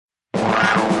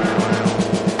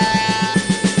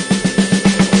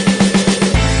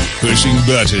pushing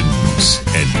buttons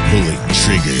and pulling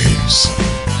triggers.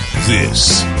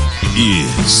 This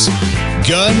is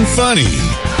Gun Funny.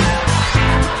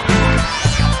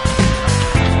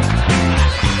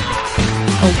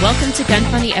 Well, welcome to Gun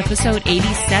Funny episode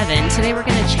 87. Today we're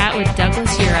going to chat with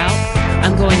Douglas Yearout.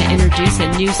 I'm going to introduce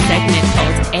a new segment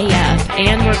called AF,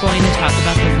 and we're going to talk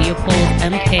about the Leupold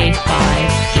MK5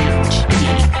 HD.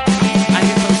 I'm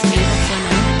your host, Ava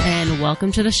Flanell, and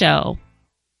welcome to the show.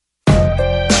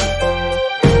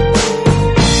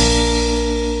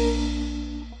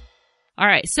 All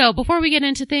right, so before we get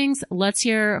into things, let's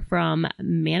hear from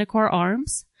Manticore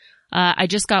Arms. I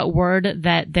just got word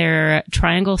that their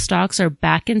triangle stocks are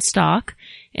back in stock.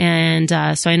 And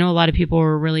so I know a lot of people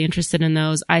were really interested in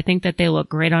those. I think that they look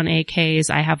great on AKs.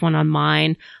 I have one on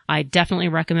mine. I definitely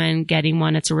recommend getting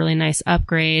one. It's a really nice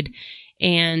upgrade.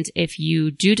 And if you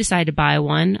do decide to buy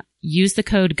one, use the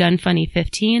code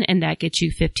GUNFUNNY15 and that gets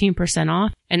you 15%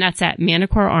 off. And that's at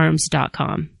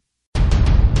manticorearms.com.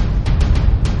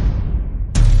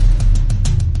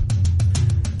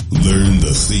 Learn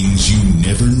the things you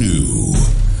never knew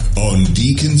on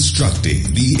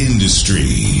Deconstructing the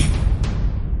Industry.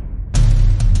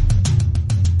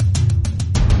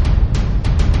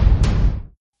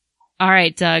 All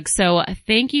right, Doug. So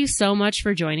thank you so much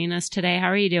for joining us today. How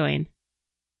are you doing?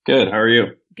 Good. How are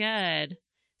you? Good.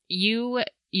 You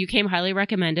came highly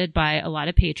recommended by a lot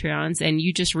of Patreons, and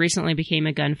you just recently became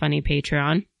a Gun Funny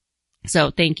Patreon.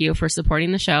 So thank you for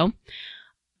supporting the show.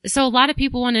 So a lot of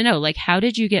people want to know, like, how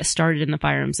did you get started in the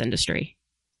firearms industry?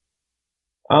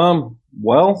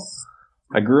 Well,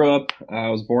 I grew up, I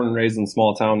was born and raised in a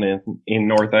small town in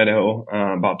North Idaho,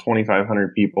 about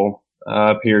 2,500 people.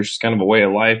 Up here is just kind of a way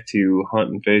of life to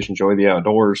hunt and fish, enjoy the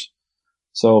outdoors.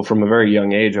 So from a very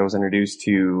young age, I was introduced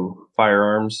to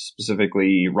firearms,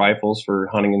 specifically rifles for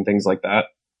hunting and things like that.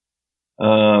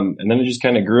 And then it just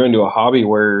kind of grew into a hobby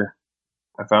where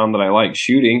I found that I liked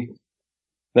shooting.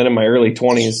 Then in my early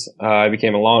 20s, I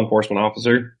became a law enforcement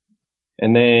officer.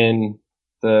 And then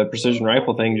the precision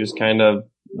rifle thing just kind of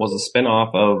was a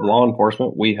spinoff of law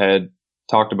enforcement. We had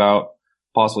talked about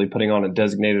possibly putting on a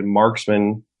designated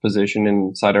marksman position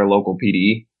inside our local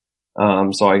PD.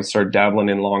 So I started dabbling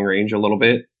in long range a little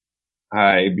bit.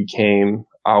 I became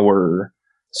our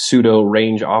pseudo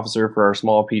range officer for our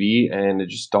small PD, and it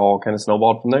just all kind of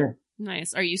snowballed from there.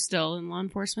 Nice. Are you still in law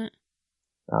enforcement?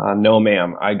 No,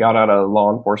 ma'am. I got out of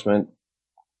law enforcement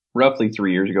roughly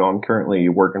 3 years ago. I'm currently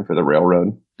working for the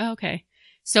railroad. Okay.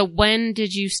 So when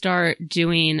did you start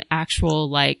doing actual,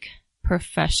 like,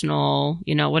 professional,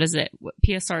 what is it?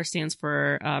 PSR stands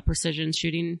for precision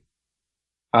shooting?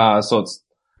 So it's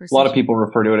precision. A lot of people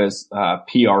refer to it as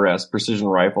PRS, Precision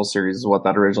Rifle Series is what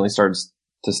that originally starts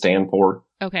to stand for.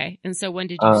 Okay. And so when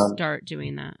did you start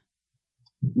doing that?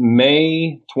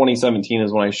 May 2017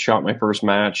 is when I shot my first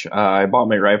match. I bought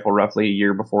my rifle roughly a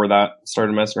year before that.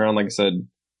 Started messing around, like I said,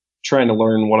 trying to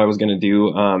learn what I was going to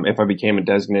do if I became a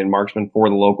designated marksman for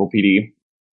the local PD.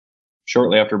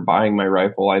 Shortly after buying my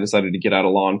rifle, I decided to get out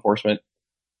of law enforcement.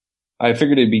 I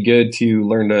figured it'd be good to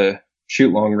learn to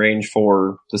shoot long range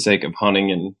for the sake of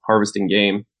hunting and harvesting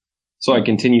game. So I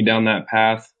continued down that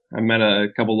path. I met a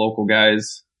couple local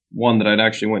guys, one that I'd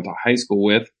actually went to high school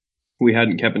with. We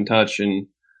hadn't kept in touch, and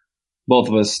both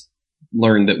of us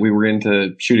learned that we were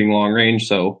into shooting long range.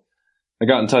 So I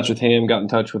got in touch with him, got in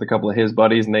touch with a couple of his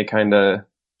buddies, and they kind of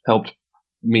helped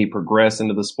me progress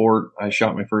into the sport. I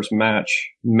shot my first match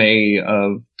May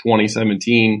of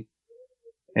 2017.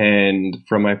 And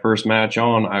from my first match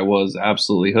on, I was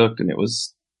absolutely hooked, and it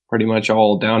was pretty much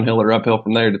all downhill or uphill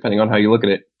from there, depending on how you look at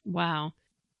it. Wow.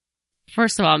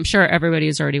 First of all, I'm sure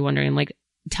everybody's already wondering, like,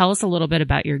 tell us a little bit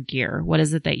about your gear. What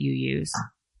is it that you use?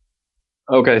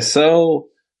 Okay, so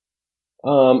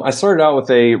I started out with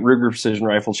a Ruger Precision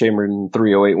Rifle chambered in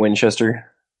 .308 Winchester.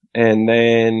 And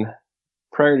then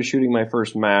prior to shooting my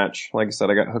first match, like I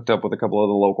said, I got hooked up with a couple of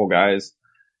the local guys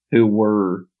who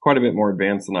were quite a bit more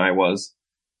advanced than I was.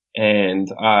 And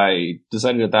I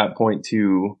decided at that point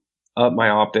to up my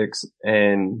optics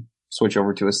and switch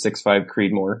over to a 6.5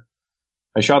 Creedmoor.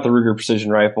 I shot the Ruger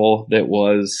Precision Rifle that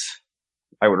was,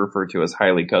 I would refer to as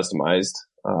highly customized.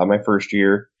 My first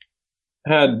year,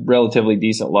 had relatively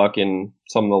decent luck in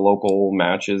some of the local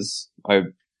matches. I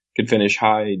could finish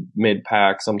high, mid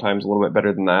pack, sometimes a little bit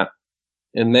better than that.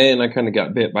 And then I kind of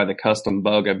got bit by the custom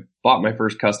bug. I bought my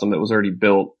first custom that was already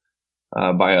built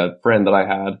by a friend that I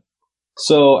had.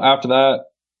 So after that,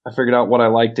 I figured out what I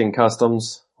liked in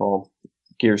customs. Well,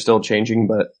 gear's still changing,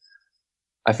 but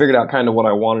I figured out kind of what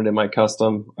I wanted in my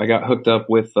custom. I got hooked up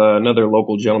with another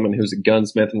local gentleman who's a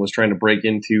gunsmith and was trying to break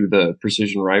into the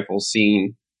precision rifle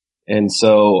scene. And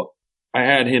so I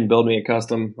had him build me a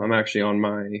custom. I'm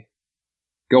actually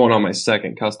going on my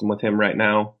second custom with him right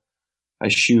now. I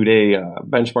shoot a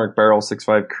benchmark barrel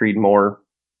 6.5 Creedmoor,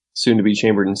 soon to be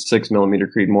chambered in 6mm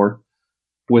Creedmoor,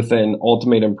 with an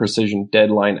Ultimatum Precision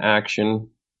deadline action,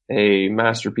 a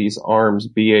Masterpiece Arms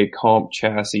BA Comp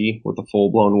chassis with a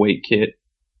full-blown weight kit,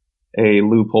 a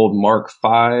Leupold Mark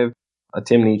V, a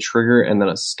Timney trigger, and then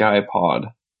a Sky Pod.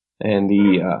 And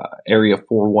the Area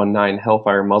 419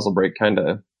 Hellfire muzzle brake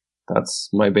that's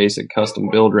my basic custom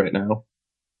build right now.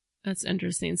 That's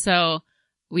interesting. So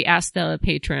we asked the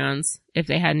patrons if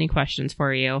they had any questions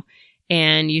for you.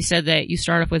 And you said that you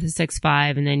start off with a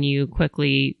 6.5 and then you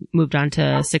quickly moved on to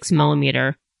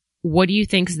 6mm. What do you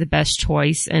think is the best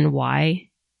choice and why?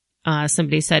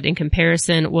 Somebody said in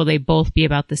comparison, will they both be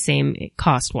about the same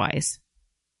cost-wise?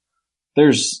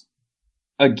 There's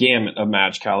a gamut of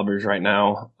match calibers right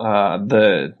now.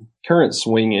 The current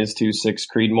swing is to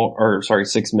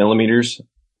 6mm.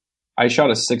 I shot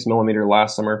a 6mm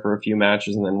last summer for a few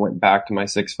matches and then went back to my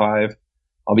 6.5.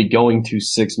 I'll be going to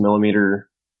 6mm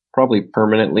probably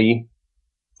permanently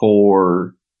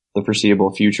for the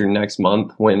foreseeable future next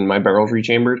month when my barrel's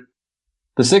rechambered.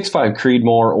 The 6.5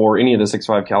 Creedmoor or any of the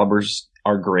 6.5 calibers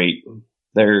are great.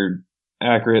 They're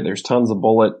accurate. There's tons of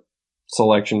bullet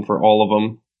selection for all of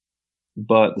them,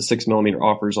 but the 6mm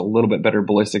offers a little bit better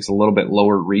ballistics, a little bit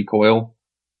lower recoil.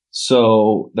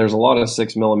 So there's a lot of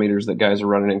 6mm that guys are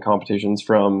running in competitions,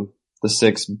 from the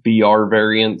 6 BR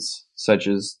variants, such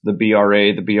as the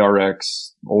BRA, the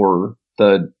BRX, or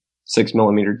the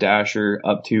 6mm Dasher,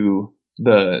 up to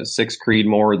the 6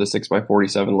 Creedmoor, the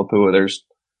 6x47 Lapua. There's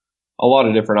a lot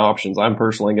of different options. I'm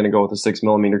personally going to go with the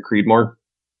 6mm Creedmoor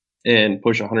and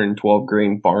push 112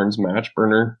 grain Barnes match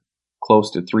burner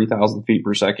close to 3,000 feet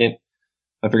per second.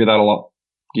 I figure that'll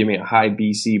give me a high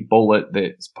BC bullet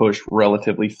that's pushed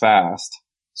relatively fast.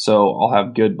 So I'll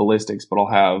have good ballistics, but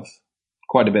I'll have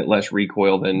quite a bit less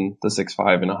recoil than the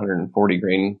 6.5 and 140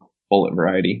 grain bullet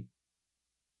variety.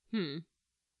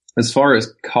 As far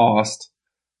as cost,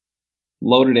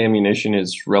 loaded ammunition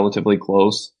is relatively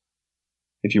close.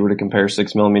 If you were to compare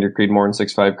 6mm Creedmoor and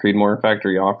 6.5 Creedmoor,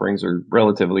 factory offerings are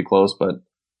relatively close, but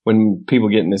when people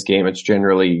get in this game, it's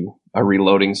generally a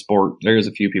reloading sport. There's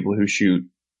a few people who shoot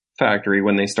factory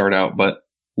when they start out, but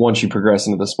once you progress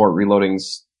into the sport,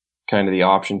 reloading's kind of the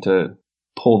option to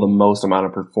pull the most amount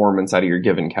of performance out of your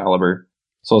given caliber.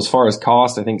 So as far as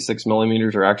cost, I think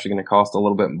 6mm are actually going to cost a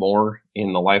little bit more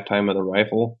in the lifetime of the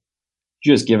rifle,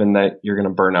 just given that you're going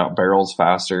to burn out barrels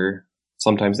faster.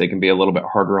 Sometimes they can be a little bit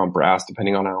harder on brass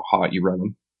depending on how hot you run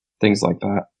them, things like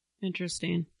that.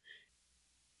 Interesting.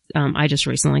 I just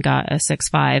recently got a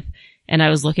 6.5 and I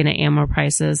was looking at ammo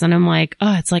prices and I'm like,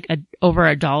 oh, it's like over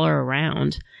 $1 a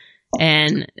round.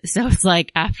 And so it's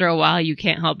like after a while, you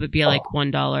can't help but be like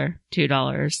 $1, $2,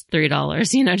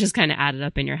 $3, just kind of add it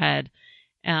up in your head.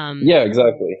 Yeah,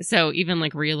 exactly. So even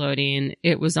like reloading,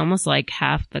 it was almost like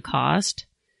half the cost.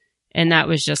 And that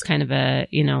was just kind of a,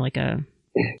 like a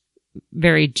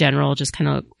very general, just kind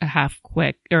of a half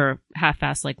quick or half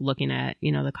fast, like looking at,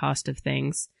 the cost of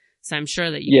things. So I'm sure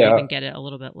that you can even get it a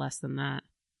little bit less than that.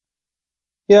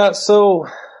 Yeah. So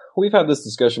we've had this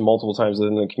discussion multiple times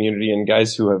within the community, and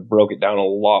guys who have broke it down a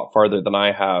lot farther than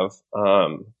I have.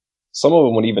 Some of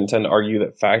them would even tend to argue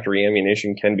that factory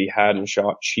ammunition can be had and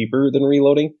shot cheaper than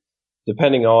reloading,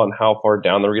 depending on how far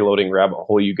down the reloading rabbit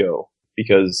hole you go.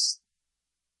 Because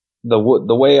the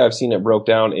way I've seen it broke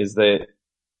down is that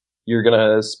you're going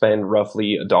to spend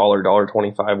roughly $1,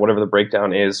 $1.25, whatever the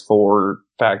breakdown is for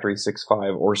factory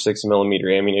 6.5 or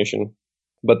 6mm ammunition.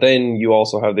 But then you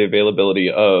also have the availability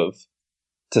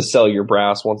to sell your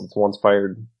brass once it's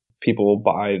fired. People will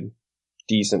buy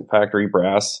decent factory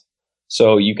brass.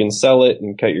 So you can sell it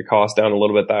and cut your cost down a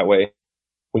little bit that way.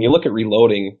 When you look at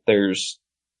reloading, there's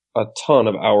a ton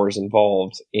of hours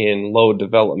involved in load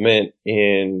development,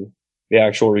 in the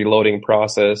actual reloading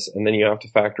process, and then you have to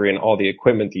factor in all the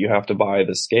equipment that you have to buy,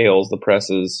 the scales, the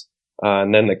presses,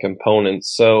 and then the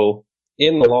components. So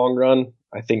in the long run,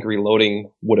 I think reloading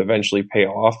would eventually pay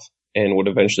off and would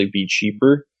eventually be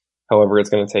cheaper. However, it's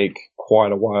going to take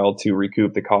quite a while to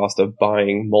recoup the cost of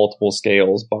buying multiple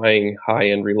scales, buying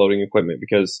high-end reloading equipment,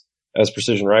 because as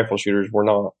precision rifle shooters, we're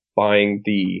not buying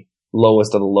the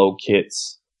lowest of the low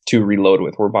kits to reload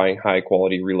with. We're buying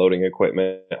high-quality reloading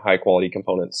equipment, high-quality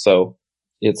components. So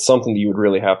it's something that you would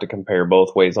really have to compare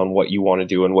both ways on what you want to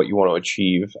do and what you want to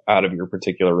achieve out of your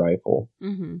particular rifle.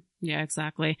 Mm-hmm. Yeah,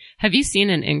 exactly. Have you seen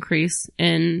an increase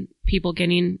in people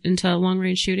getting into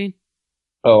long-range shooting?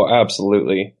 Oh,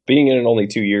 absolutely. Being in it only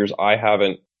 2 years, I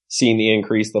haven't seen the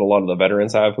increase that a lot of the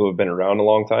veterans have who have been around a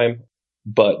long time.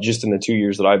 But just in the 2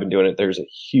 years that I've been doing it, there's a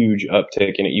huge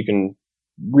uptick in it. You can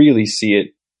really see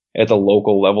it at the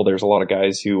local level. There's a lot of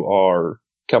guys who are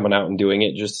coming out and doing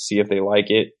it just to see if they like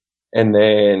it. And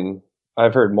then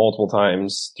I've heard multiple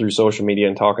times through social media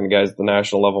and talking to guys at the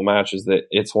national level matches that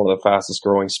it's one of the fastest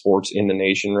growing sports in the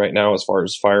nation right now as far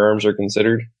as firearms are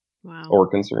considered. Wow. Or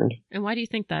concerned. And why do you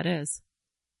think that is?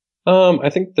 I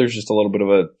think there's just a little bit of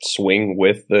a swing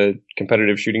with the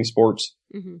competitive shooting sports.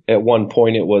 Mm-hmm. At one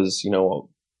point it was,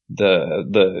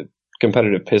 the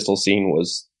competitive pistol scene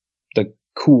was the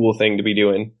cool thing to be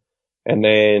doing. And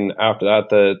then after that,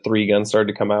 the 3-gun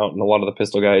started to come out, and a lot of the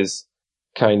pistol guys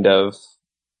kind of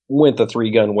went the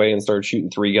 3-gun way and started shooting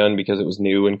 3-gun because it was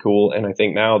new and cool. And I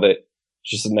think now that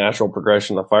it's just a natural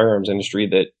progression of the firearms industry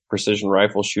that precision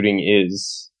rifle shooting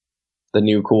is the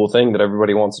new cool thing that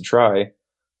everybody wants to try,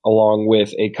 along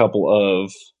with a couple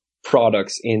of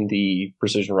products in the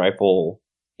precision rifle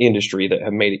industry that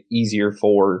have made it easier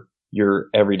for your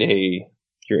everyday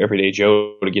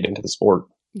Joe to get into the sport.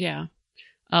 Yeah.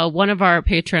 One of our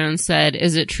patrons said,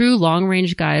 is it true long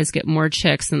range guys get more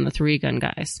chicks than the 3-gun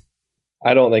guys?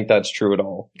 I don't think that's true at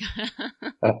all.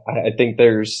 I think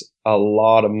there's a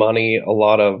lot of money, a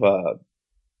lot of,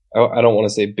 I don't want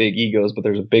to say big egos, but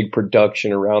there's a big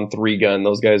production around 3-gun.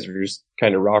 Those guys are just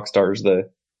kind of rock stars. The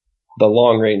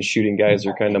long range shooting guys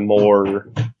are kind of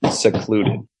more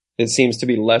secluded. It seems to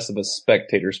be less of a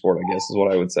spectator sport, I guess, is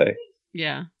what I would say.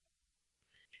 Yeah.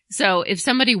 So if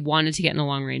somebody wanted to get into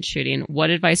long range shooting, what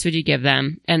advice would you give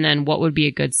them? And then what would be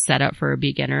a good setup for a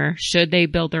beginner? Should they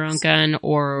build their own gun,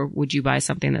 or would you buy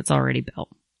something that's already built?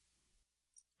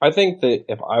 I think that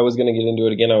if I was going to get into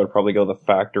it again, I would probably go the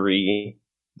factory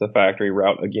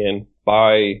route again.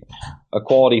 Buy a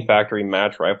quality factory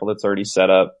match rifle that's already set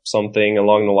up, something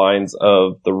along the lines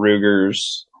of the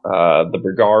Rugers, the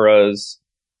Bergaras,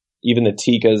 even the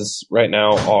Tikkas right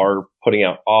now are putting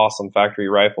out awesome factory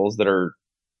rifles that are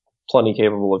plenty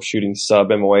capable of shooting sub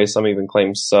MOA. Some even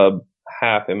claim sub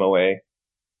half MOA.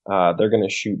 They're going to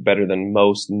shoot better than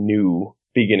most new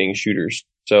beginning shooters.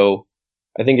 So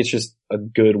I think it's just a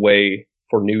good way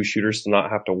for new shooters to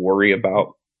not have to worry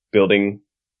about building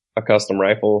a custom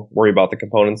rifle, worry about the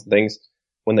components and things,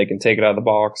 when they can take it out of the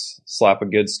box, slap a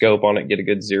good scope on it, get a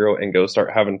good zero, and go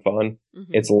start having fun.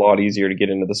 Mm-hmm. It's a lot easier to get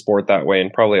into the sport that way,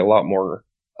 and probably a lot more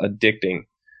addicting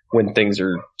when things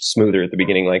are smoother at the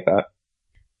beginning like that.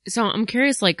 So I'm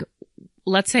curious, like,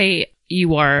 let's say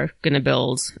you are going to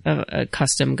build a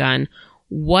custom gun.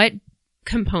 What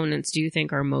components do you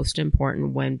think are most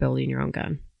important when building your own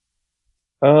gun?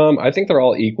 I think they're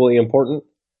all equally important.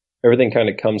 Everything kind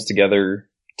of comes together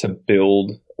to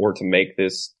build or to make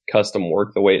this custom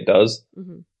work the way it does.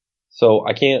 Mm-hmm. So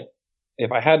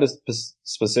if I had to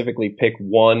specifically pick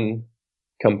one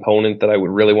component that I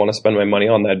would really want to spend my money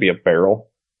on, that'd be a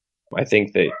barrel. I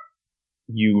think that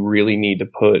you really need to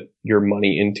put your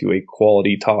money into a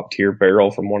quality top tier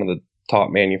barrel from one of the top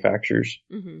manufacturers.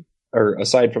 Mm-hmm. Or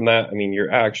aside from that, I mean,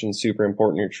 your action's super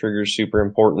important, your trigger's super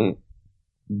important,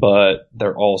 but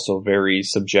they're also very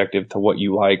subjective to what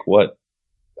you like,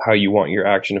 how you want your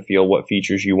action to feel, what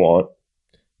features you want.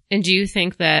 And do you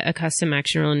think that a custom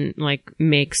action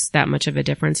makes that much of a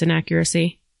difference in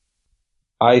accuracy?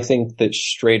 I think that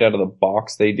straight out of the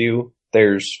box they do.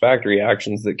 There's factory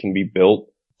actions that can be built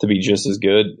to be just as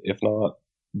good, if not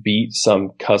beat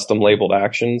some custom labeled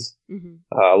actions. Mm-hmm.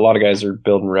 A lot of guys are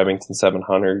building Remington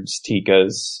 700s,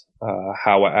 Tikkas,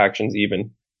 Howa actions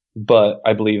even. But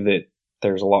I believe that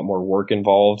there's a lot more work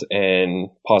involved and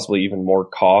possibly even more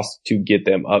cost to get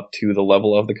them up to the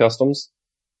level of the customs.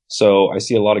 So I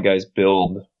see a lot of guys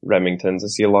build Remingtons. I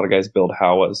see a lot of guys build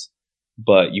Howas,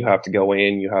 but you have to go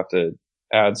in, you have to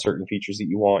add certain features that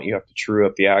you want. You have to true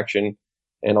up the action,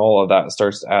 and all of that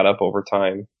starts to add up over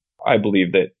time. I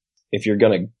believe that if you're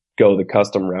going to go the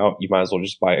custom route, you might as well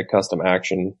just buy a custom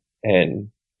action and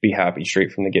be happy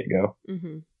straight from the get-go.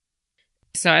 Mm-hmm.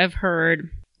 So I've heard,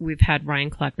 we've had Ryan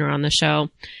Kleckner on the show,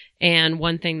 and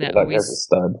one thing that guy's a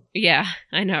stud. Yeah,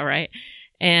 I know, right?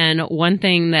 And one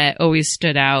thing that always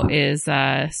stood out is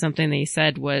something that he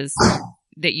said was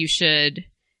that you should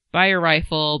buy your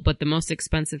rifle, but the most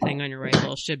expensive thing on your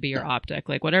rifle should be your optic.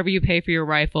 Like, whatever you pay for your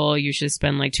rifle, you should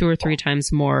spend like 2 or 3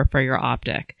 times more for your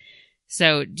optic.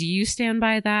 So do you stand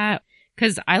by that?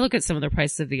 Because I look at some of the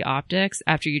prices of the optics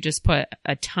after you just put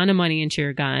a ton of money into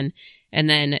your gun. And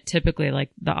then typically, like,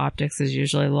 the optics is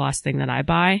usually the last thing that I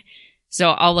buy.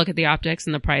 So I'll look at the optics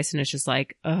and the price, and it's just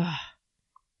like, ugh.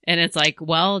 And it's like,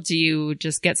 well, do you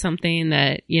just get something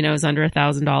that, is under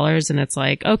 $1,000 and it's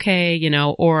like, okay,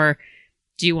 or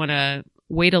do you want to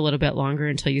wait a little bit longer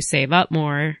until you save up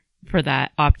more for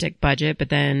that optic budget? But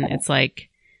then it's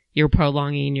like you're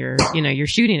prolonging your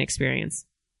shooting experience.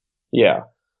 Yeah.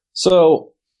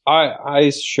 So I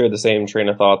share the same train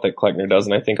of thought that Kleckner does,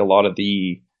 and I think a lot of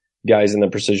the guys in the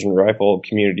precision rifle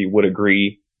community would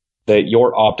agree that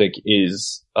your optic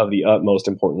is of the utmost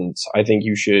importance. I think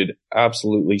you should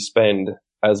absolutely spend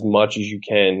as much as you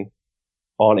can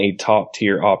on a top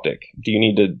tier optic. Do you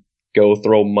need to go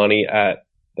throw money at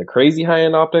the crazy high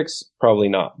end optics? Probably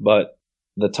not, but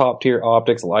the top tier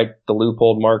optics like the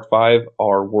Leupold Mark V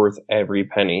are worth every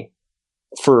penny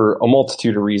for a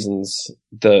multitude of reasons.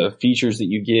 The features that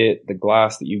you get, the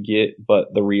glass that you get,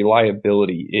 but the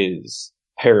reliability is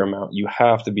paramount. You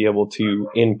have to be able to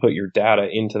input your data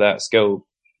into that scope,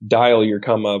 dial your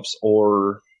come ups,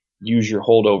 or use your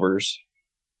holdovers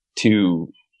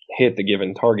to hit the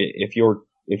given target. If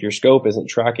your scope isn't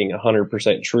tracking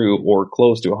 100% true or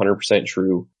close to 100%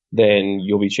 true, then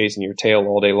you'll be chasing your tail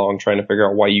all day long trying to figure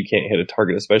out why you can't hit a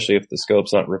target, especially if the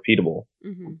scope's not repeatable.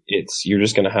 Mm-hmm. You're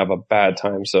just going to have a bad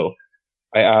time. So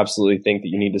I absolutely think that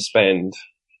you need to spend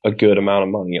a good amount of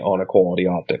money on a quality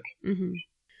optic. Mm-hmm.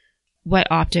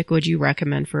 What optic would you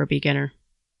recommend for a beginner?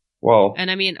 Well, and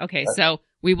I mean, okay, so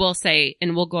we will say,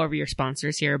 and we'll go over your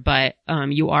sponsors here, but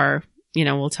you are,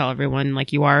 we'll tell everyone,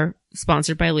 like, you are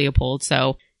sponsored by Leupold.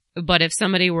 So, but if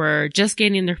somebody were just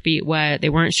getting their feet wet, they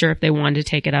weren't sure if they wanted to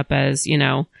take it up as,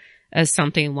 as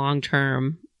something long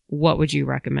term, what would you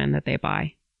recommend that they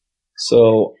buy?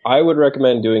 So I would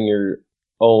recommend doing your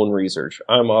own research.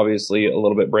 I'm obviously a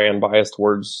little bit brand biased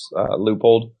towards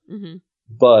Leupold, mm-hmm.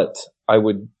 but I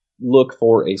would look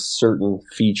for a certain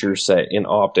feature set in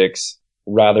optics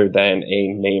rather than a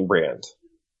name brand.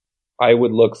 I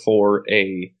would look for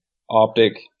a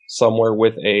optic somewhere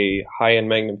with a high-end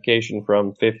magnification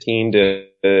from 15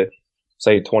 to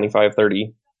say 25,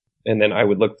 30. And then I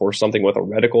would look for something with a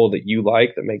reticle that you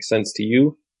like, that makes sense to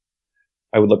you.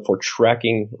 I would look for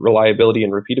tracking reliability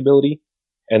and repeatability.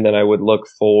 And then I would look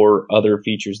for other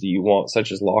features that you want,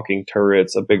 such as locking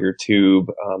turrets, a bigger tube,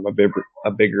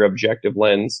 a bigger objective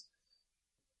lens.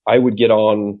 I would get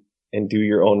on and do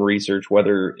your own research,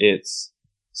 whether it's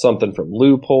something from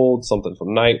Leupold, something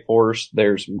from Nightforce.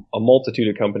 There's a multitude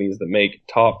of companies that make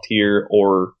top tier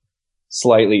or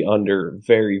slightly under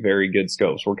very, very good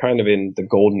scopes. We're kind of in the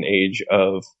golden age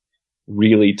of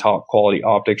really top quality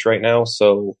optics right now.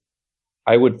 So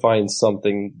I would find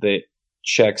something that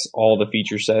checks all the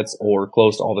feature sets or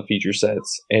close to all the feature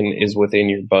sets and is within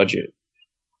your budget.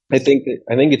 I think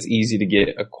it's easy to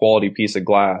get a quality piece of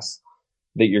glass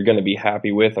that you're going to be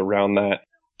happy with around that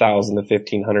 $1,000 to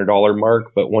 $1,500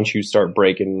 mark. But once you start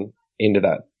breaking into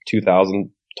that $2,000,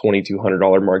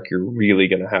 $2,200 mark, you're really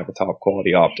going to have a top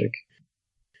quality optic.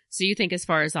 So you think as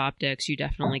far as optics, you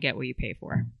definitely get what you pay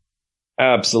for?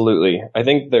 Absolutely. I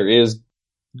think there is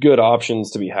good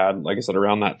options to be had. Like I said,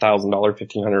 around that $1,000,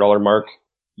 $1,500 mark,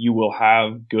 you will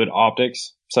have good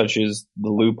optics, such as the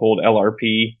Leupold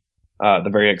LRP. The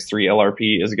Vari X3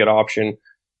 LRP is a good option.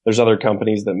 There's other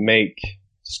companies that make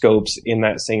scopes in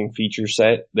that same feature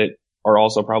set that are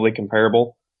also probably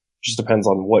comparable. It just depends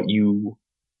on what you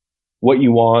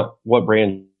want, what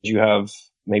brand you have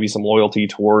maybe some loyalty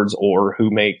towards, or who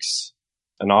makes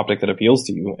an optic that appeals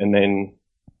to you, and then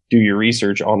do your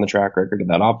research on the track record of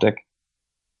that optic.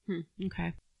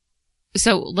 Okay.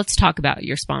 So let's talk about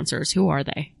your sponsors. Who are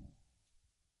they?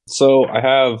 So I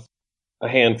have a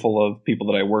handful of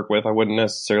people that I work with. I wouldn't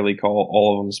necessarily call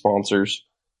all of them sponsors,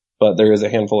 but there is a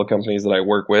handful of companies that I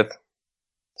work with.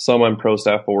 Some I'm pro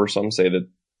staff for, some say that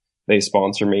they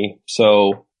sponsor me.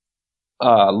 So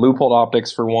Leupold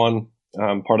Optics, for one,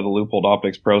 I'm part of the Leupold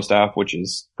Optics pro staff, which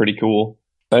is pretty cool.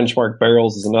 Benchmark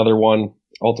Barrels is another one.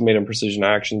 Ultimatum Precision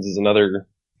Actions is another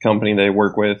company that I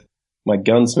work with. My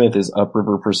gunsmith is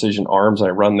Upriver Precision Arms. I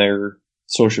run their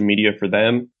social media for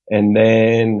them. And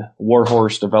then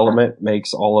Warhorse Development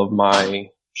makes all of my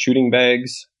shooting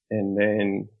bags. And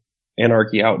then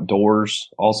Anarchy Outdoors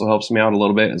also helps me out a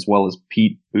little bit, as well as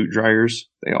Pete Boot Dryers.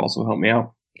 They also help me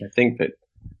out. I think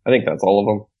that's all of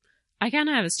them. I kind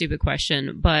of have a stupid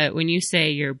question, but when you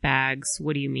say your bags,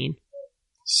 what do you mean?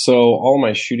 So all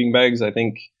my shooting bags, I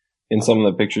think in some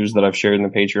of the pictures that I've shared in the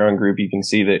Patreon group, you can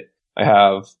see that I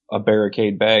have a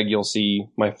Barricade bag. You'll see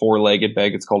my 4-legged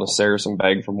bag. It's called a Saracen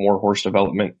bag from Warhorse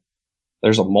Development.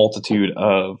 There's a multitude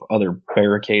of other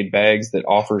Barricade bags that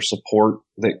offer support,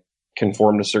 that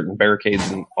conform to certain barricades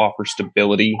and offer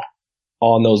stability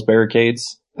on those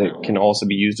barricades, that can also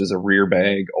be used as a rear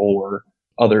bag or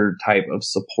other type of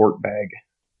support bag.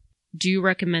 Do you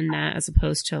recommend that as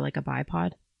opposed to like a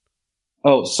bipod?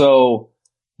 Oh, so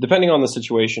depending on the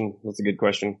situation, that's a good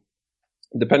question.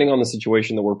 Depending on the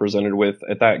situation that we're presented with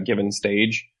at that given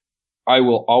stage, I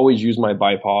will always use my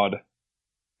bipod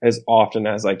as often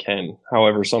as I can.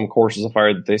 However, some courses of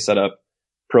fire that they set up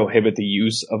prohibit the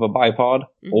use of a bipod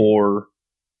or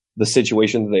the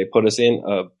situation that they put us in,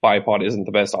 a bipod isn't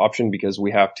the best option because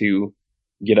we have to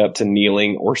get up to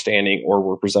kneeling or standing, or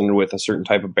we're presented with a certain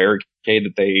type of barricade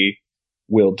that they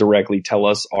will directly tell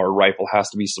us our rifle has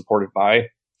to be supported by.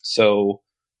 So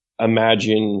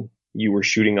imagine you were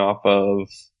shooting off of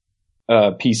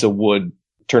a piece of wood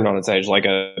turned on its edge, like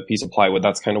a piece of plywood.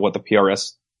 That's kind of what the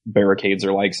PRS barricades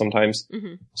are like sometimes.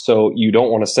 So you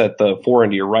don't want to set the fore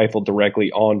end of your rifle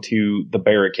directly onto the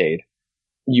barricade.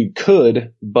 You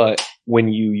could, but when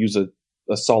you use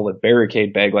a solid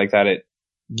barricade bag like that, it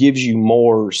gives you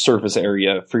more surface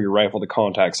area for your rifle to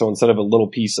contact. So instead of a little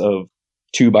piece of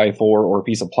 2x4 or a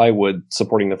piece of plywood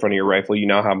supporting the front of your rifle, you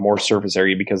now have more surface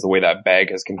area because the way that bag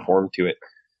has conformed to it.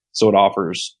 So it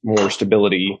offers more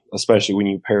stability, especially when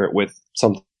you pair it with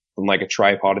something like a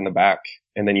tripod in the back,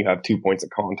 and then you have 2 points of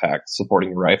contact supporting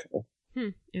your rifle.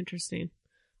 Interesting.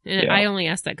 And I only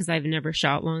asked that because I've never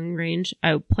shot long range.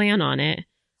 I plan on it.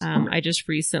 I just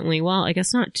recently, well, I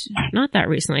guess not that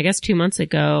recently, I guess 2 months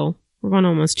ago, we're going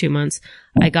almost 2 months,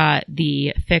 I got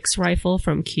the fixed rifle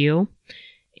from Q,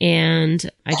 and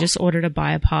I just ordered a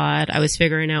bipod. I was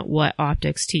figuring out what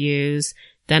optics to use.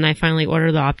 Then I finally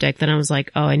ordered the optic. Then I was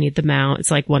like, oh, I need the mount.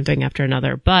 It's like one thing after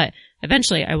another, but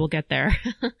eventually I will get there.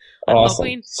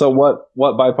 Awesome. So what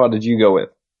bipod did you go with?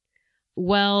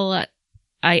 Well,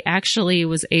 I actually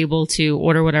was able to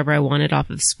order whatever I wanted off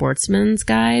of Sportsman's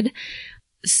Guide.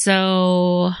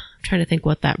 So I'm trying to think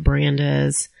what that brand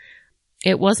is.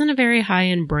 It wasn't a very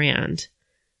high-end brand.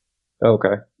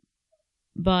 Okay.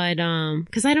 But,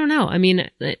 cause I don't know. I mean,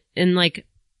 in like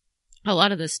a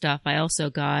lot of this stuff, I also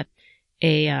got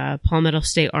a, Palmetto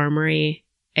State Armory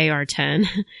AR-10.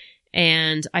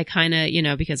 And I kind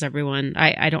of, because everyone,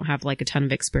 I don't have like a ton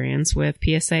of experience with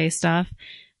PSA stuff,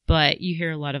 but you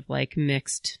hear a lot of like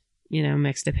mixed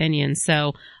opinions.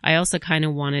 So I also kind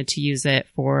of wanted to use it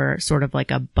for sort of like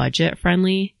a budget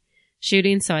friendly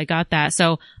shooting. So I got that.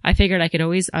 So I figured I could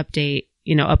always upgrade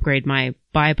my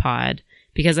bipod,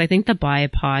 because I think the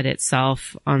bipod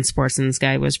itself on Sportsman's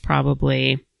Guide was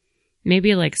probably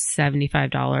maybe like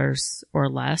 $75 or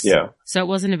less. Yeah. So it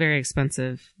wasn't a very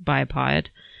expensive bipod.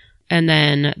 And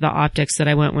then the optics that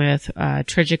I went with,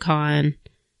 Trijicon,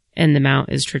 and the mount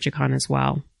is Trijicon as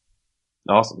well.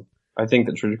 Awesome. I think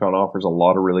that Trijicon offers a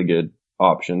lot of really good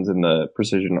options in the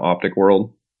precision optic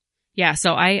world. Yeah.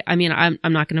 So I'm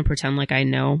not going to pretend like I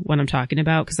know what I'm talking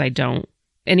about, because I don't.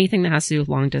 Anything that has to do with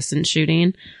long distance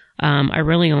shooting, I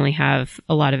really only have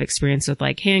a lot of experience with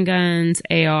like handguns,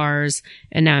 ARs,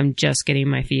 and now I'm just getting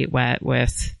my feet wet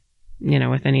with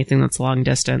anything that's long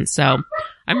distance. So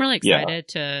I'm really excited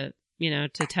to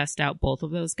test out both of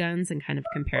those guns and kind of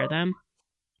compare them.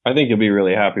 I think you'll be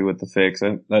really happy with the fix.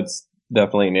 That's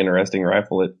definitely an interesting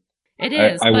rifle. It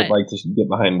is. I would like to get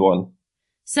behind one.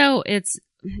 So it's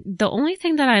the only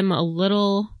thing that I'm a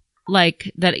little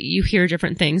like that you hear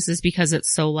different things is because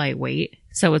it's so lightweight.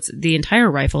 So it's the entire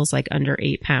rifle is like under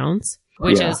 8 pounds,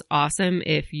 which is awesome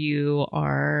if you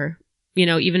are,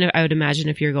 even if I would imagine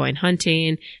if you're going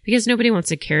hunting, because nobody wants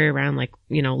to carry around like,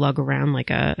 lug around like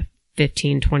a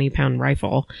 15, 20 pound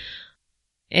rifle.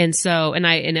 And so, and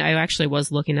I actually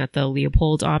was looking at the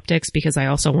Leupold optics because I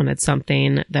also wanted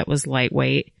something that was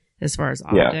lightweight as far as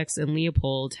optics, and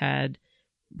Leupold had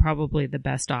probably the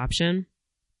best option.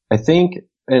 I think,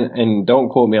 and don't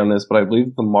quote me on this, but I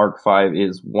believe the Mark V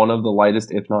is one of the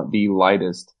lightest, if not the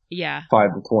lightest. 5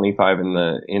 to 25 in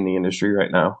the industry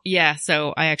right now. Yeah.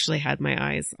 So I actually had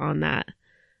my eyes on that,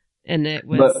 and it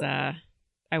was,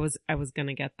 I was going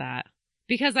to get that.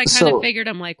 Because I kind of figured,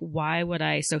 I'm like, why would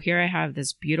I? So here I have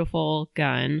this beautiful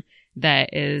gun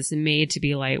that is made to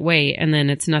be lightweight, and then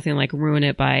it's nothing like ruin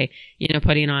it by,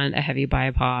 putting on a heavy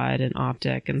bipod and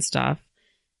optic and stuff.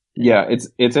 Yeah, it's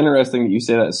interesting that you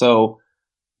say that. So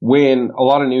when a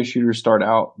lot of new shooters start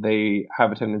out, they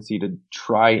have a tendency to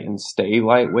try and stay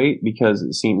lightweight because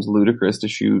it seems ludicrous to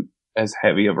shoot as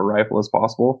heavy of a rifle as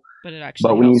possible.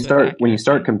 But when you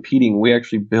start competing, we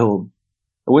actually build,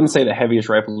 I wouldn't say the heaviest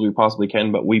rifles we possibly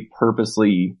can, but we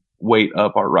purposely weight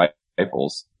up our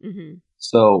rifles. Mm-hmm.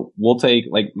 So we'll take,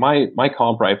 like, my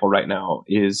comp rifle right now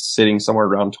is sitting somewhere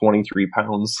around 23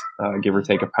 pounds, give or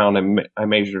take a pound. I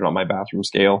measured it on my bathroom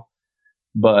scale,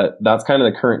 but that's kind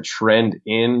of the current trend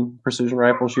in precision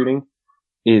rifle shooting,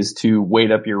 is to weight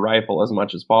up your rifle as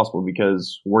much as possible,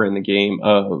 because we're in the game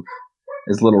of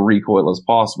as little recoil as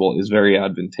possible is very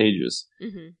advantageous.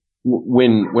 Mm-hmm.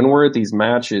 When we're at these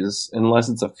matches, unless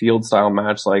it's a field style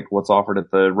match like what's offered at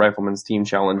the Rifleman's Team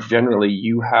Challenge, generally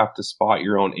you have to spot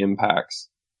your own impacts.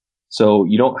 So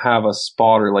you don't have a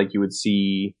spotter like you would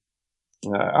see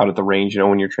out at the range,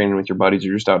 when you're training with your buddies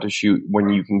or just out to shoot, when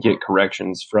you can get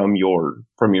corrections from your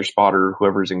spotter,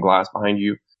 whoever's in glass behind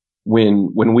you.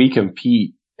 When we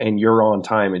compete and you're on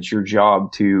time, it's your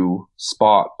job to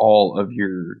spot all of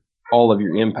your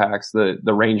impacts.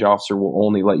 The range officer will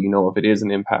only let you know if it is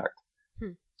an impact.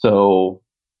 So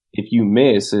if you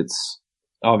miss, it's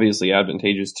obviously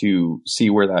advantageous to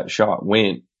see where that shot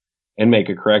went and make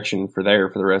a correction for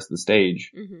the rest of the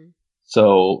stage. Mm-hmm.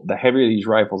 So the heavier these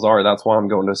rifles are, that's why I'm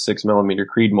going to 6mm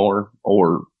Creedmoor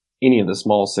or any of the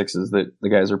small sixes that the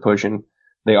guys are pushing.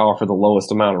 They offer the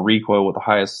lowest amount of recoil with the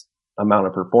highest amount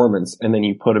of performance. And then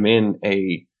you put them in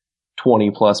a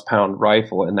 20+ pound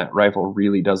rifle, and that rifle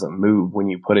really doesn't move when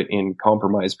you put it in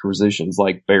compromised positions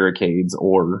like barricades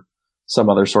or some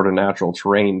other sort of natural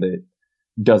terrain that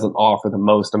doesn't offer the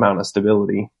most amount of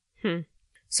stability.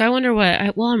 So I wonder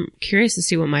I'm curious to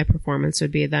see what my performance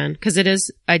would be then. Cause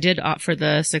I did opt for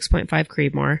the 6.5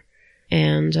 Creedmoor,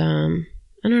 and,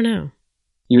 I don't know.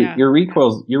 Your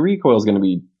recoil is going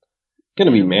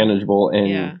to be manageable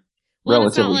and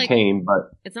relatively tame,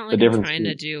 but it's not like I'm trying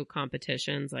to do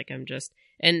competitions. Like I'm just,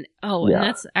 and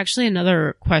that's actually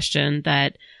another question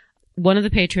that one of the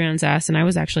Patreons asked, and I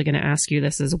was actually going to ask you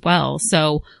this as well.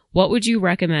 So what would you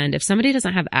recommend if somebody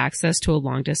doesn't have access to a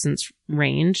long distance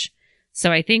range?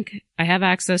 So I think I have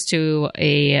access to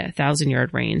a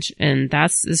 1,000-yard range, and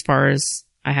that's as far as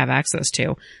I have access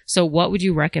to. So what would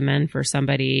you recommend for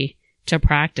somebody to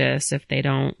practice if they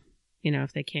don't,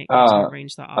 if they can't go to a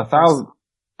range that offers?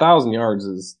 1,000 yards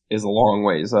is a long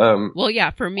ways.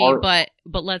 For me,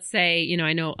 but let's say,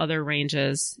 I know other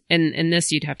ranges, and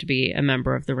this you'd have to be a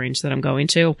member of the range that I'm going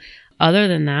to. Other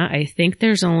than that, I think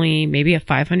there's only maybe a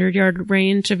 500-yard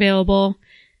range available.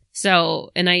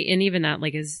 So, and even that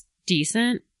is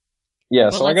decent. Yeah.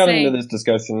 So I got into this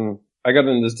discussion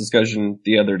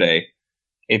the other day.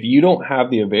 If you don't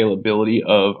have the availability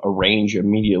of a range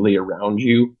immediately around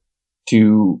you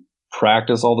to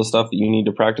practice all the stuff that you need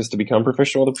to practice to become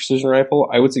professional with a precision rifle,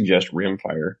 I would suggest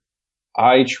rimfire.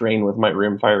 I train with my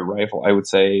rimfire rifle, I would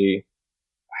say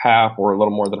half or a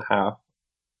little more than half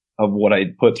of what I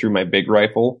put through my big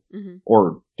rifle,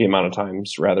 or the amount of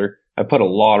times rather. I put a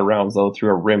lot of rounds though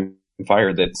through a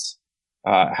rimfire that's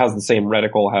has the same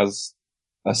reticle, has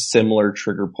a similar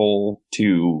trigger pull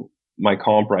to my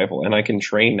comp rifle, and I can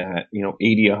train at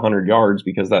 80, 100 yards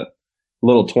because that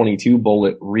little 22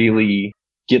 bullet really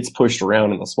gets pushed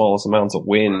around in the smallest amounts of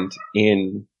wind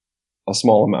in a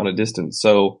small amount of distance.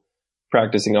 So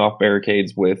practicing off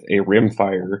barricades with a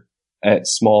rimfire at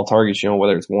small targets,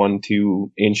 whether it's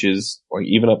 1-2 inches or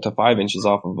even up to 5 inches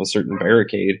off of a certain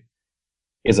barricade,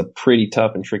 is a pretty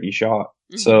tough and tricky shot.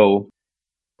 Mm-hmm. So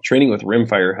training with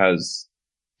rimfire has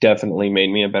definitely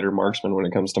made me a better marksman when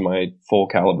it comes to my full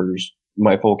caliber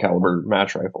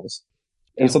match rifles.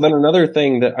 And so then another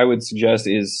thing that I would suggest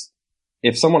is,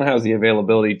 if someone has the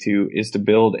availability to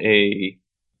build a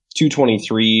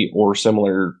 223 or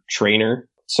similar trainer.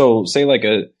 So say like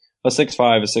a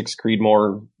 6.5, a 6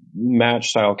 Creedmoor match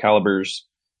style calibers.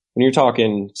 When you're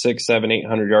talking 6, 7,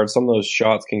 800 yards, some of those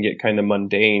shots can get kind of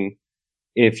mundane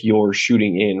if you're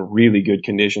shooting in really good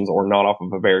conditions or not off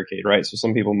of a barricade, right? So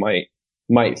some people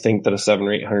might think that a 700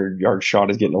 or 800 yard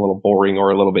shot is getting a little boring or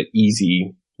a little bit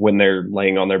easy when they're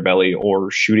laying on their belly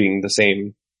or shooting the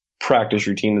same practice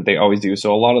routine that they always do. So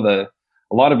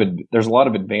there's a lot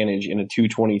of advantage in a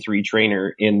 223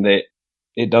 trainer in that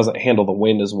it doesn't handle the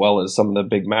wind as well as some of the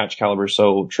big match calibers.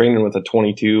 So training with a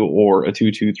 22 or a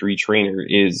 223 trainer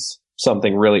is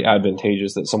something really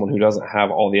advantageous that someone who doesn't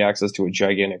have all the access to a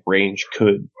gigantic range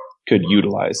could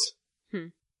utilize.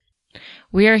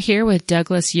 We are here with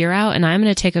Douglas Yearout, and I'm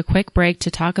going to take a quick break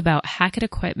to talk about Hackett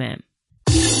Equipment.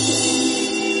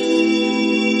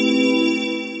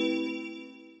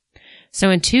 So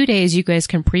in 2 days, you guys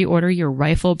can pre-order your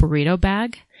rifle burrito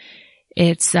bag.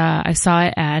 It's, I saw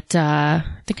it at, I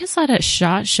think I saw it at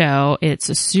SHOT Show. It's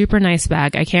a super nice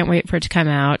bag. I can't wait for it to come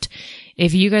out.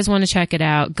 If you guys want to check it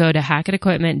out, go to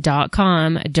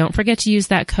hackettequipment.com. Don't forget to use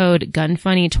that code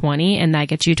GUNFUNNY20, and that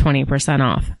gets you 20%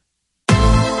 off.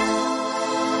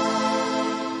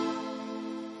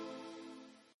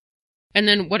 And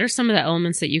then what are some of the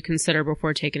elements that you consider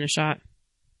before taking a shot?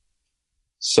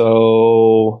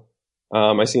 So,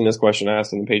 I seen this question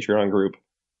asked in the Patreon group.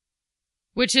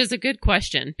 Which is a good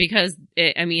question because,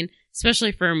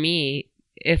 especially for me,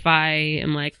 if I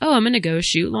am like, oh, I'm going to go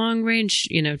shoot long range,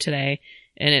 today,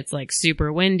 and it's like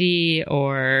super windy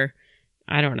or,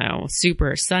 I don't know,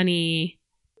 super sunny.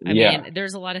 I mean,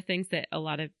 there's a lot of things that a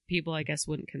lot of people, I guess,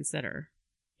 wouldn't consider.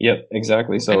 Yep,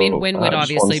 exactly. So, wind would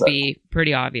obviously be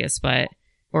pretty obvious,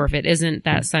 or if it isn't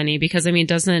that sunny, because,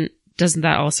 doesn't doesn't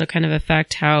that also kind of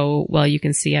affect how well you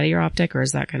can see out of your optic, or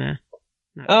is that kind of?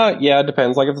 Yeah, it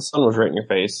depends. Like if the sun was right in your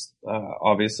face,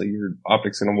 obviously your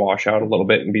optic's going to wash out a little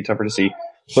bit and be tougher to see.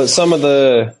 But some of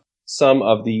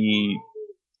the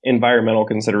environmental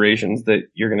considerations that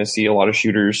you're going to see a lot of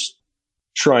shooters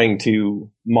trying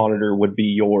to monitor would be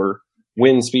your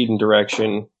wind speed and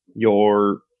direction,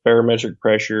 your barometric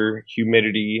pressure,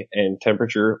 humidity, and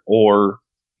temperature, or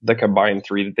the combined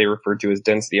three that they refer to as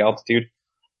density altitude.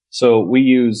 So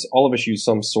all of us use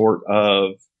some sort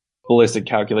of ballistic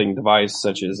calculating device,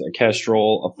 such as a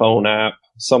Kestrel, a phone app,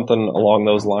 something along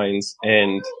those lines.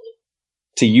 And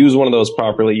to use one of those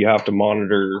properly, you have to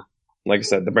monitor, like I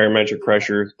said, the barometric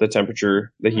pressure, the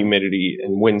temperature, the humidity,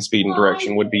 and wind speed and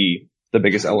direction would be the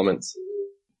biggest elements.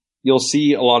 You'll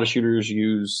see a lot of shooters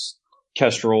use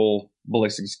Kestrel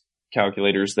ballistics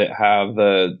calculators that have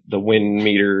the wind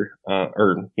meter, I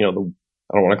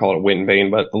don't want to call it a wind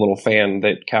vane, but the little fan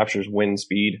that captures wind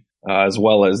speed, as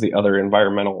well as the other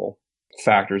environmental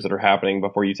factors that are happening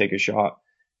before you take a shot.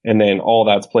 And then all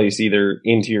that's placed either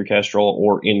into your Kestrel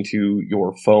or into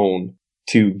your phone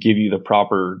to give you the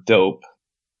proper dope.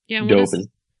 Yeah,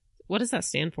 what does that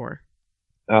stand for?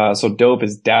 So dope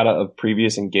is data of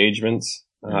previous engagements.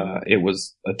 It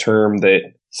was a term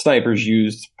that snipers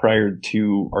used prior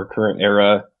to our current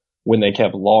era. When they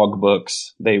kept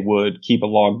logbooks, they would keep a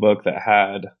logbook that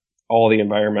had all the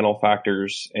environmental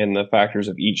factors and the factors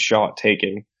of each shot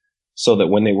taken, so that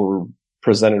when they were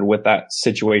presented with that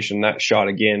situation, that shot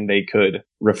again, they could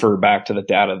refer back to the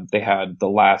data that they had the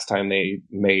last time they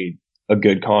made a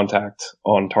good contact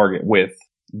on target with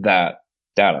that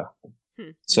data.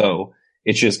 So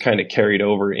it's just kind of carried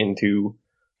over into,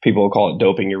 people will call it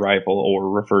doping your rifle or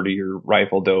refer to your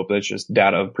rifle dope. That's just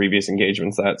data of previous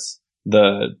engagements. That's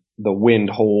the wind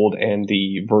hold and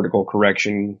the vertical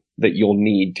correction that you'll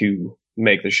need to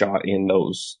make the shot in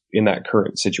that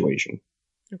current situation.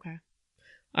 Okay.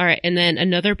 All right. And then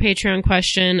another Patreon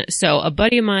question. So a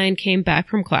buddy of mine came back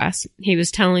from class. He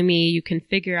was telling me you can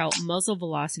figure out muzzle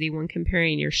velocity when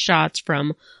comparing your shots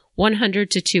from 100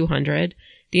 to 200.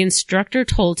 The instructor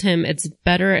told him it's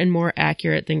better and more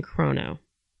accurate than chrono.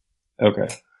 Okay.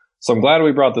 So I'm glad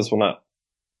we brought this one up.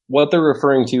 What they're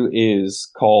referring to is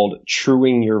called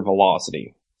truing your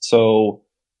velocity. So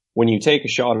when you take a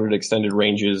shot at extended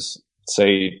ranges,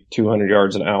 say 200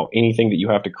 yards and out, anything that you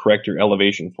have to correct your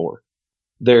elevation for,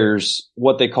 there's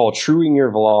what they call truing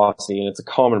your velocity, and it's a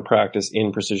common practice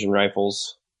in precision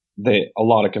rifles that a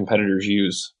lot of competitors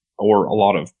use or a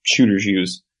lot of shooters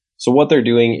use. So what they're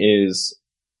doing is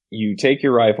you take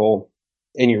your rifle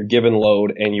and your given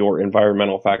load and your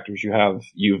environmental factors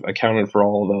you've accounted for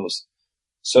all of those.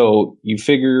 So you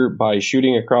figure by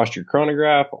shooting across your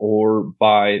chronograph or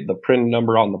by the print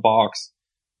number on the box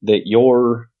that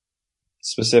your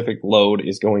specific load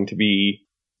is going to be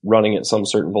running at some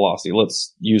certain velocity.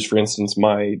 Let's use, for instance,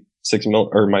 my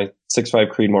 6.5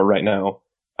 Creedmoor right now.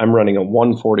 I'm running a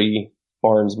 140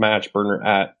 Barnes match burner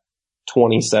at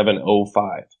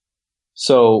 2705.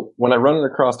 So when I run it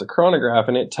across the chronograph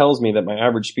and it tells me that my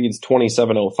average speed is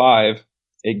 2705,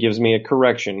 it gives me a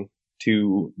correction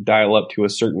to dial up to a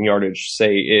certain yardage.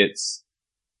 Say it's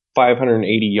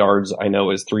 580 yards, I know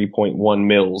is 3.1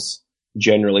 mils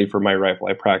generally for my rifle.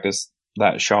 I practice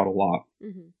that shot a lot.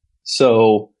 Mm-hmm.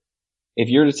 So if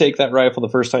you're to take that rifle the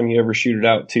first time you ever shoot it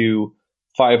out to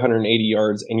 580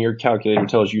 yards and your calculator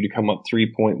tells you to come up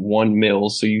 3.1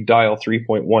 mils, so you dial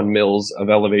 3.1 mils of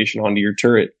elevation onto your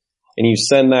turret, and you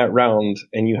send that round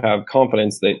and you have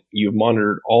confidence that you've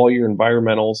monitored all your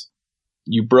environmentals,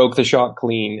 you broke the shot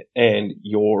clean, and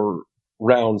your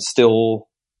round still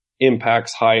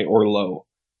impacts high or low,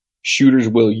 shooters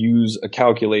will use a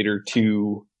calculator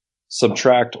to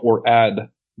subtract or add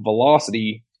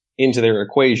velocity into their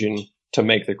equation to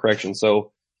make the correction.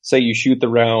 So say you shoot the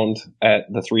round at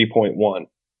the 3.1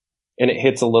 and it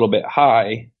hits a little bit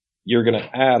high, you're going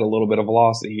to add a little bit of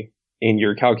velocity in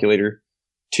your calculator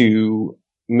to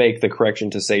make the correction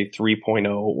to say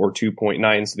 3.0 or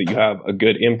 2.9 so that you have a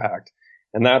good impact.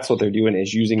 And that's what they're doing,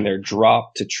 is using their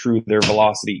drop to true their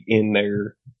velocity in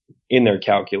their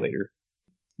calculator.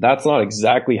 That's not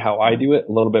exactly how I do it.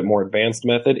 A little bit more advanced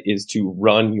method is to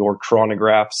run your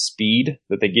chronograph speed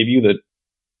that they give you, that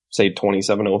say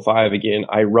 2705 again.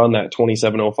 I run that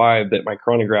 2705 that my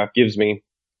chronograph gives me,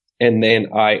 and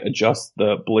then I adjust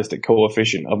the ballistic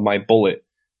coefficient of my bullet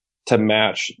to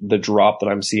match the drop that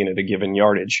I'm seeing at a given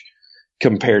yardage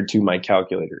compared to my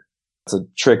calculator. It's a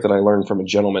trick that I learned from a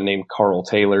gentleman named Carl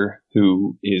Taylor,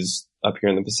 who is up here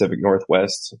in the Pacific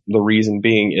Northwest. The reason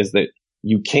being is that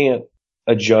you can't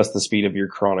adjust the speed of your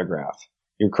chronograph.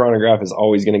 Your chronograph is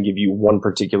always going to give you one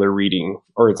particular reading,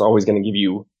 or it's always going to give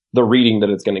you the reading that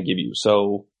it's going to give you.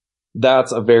 So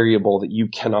that's a variable that you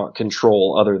cannot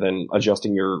control other than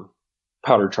adjusting your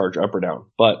powder charge up or down.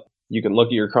 But you can look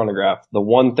at your chronograph. The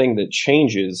one thing that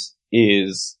changes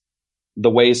is the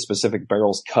way specific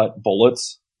barrels cut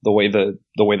bullets, the way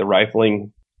the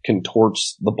rifling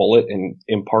contorts the bullet and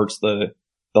imparts the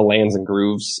lands and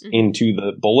grooves into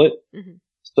the bullet. Mm-hmm.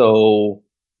 So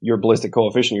your ballistic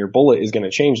coefficient of your bullet is going to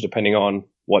change depending on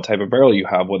what type of barrel you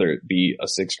have, whether it be a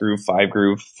 6 groove, 5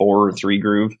 groove, 4 or 3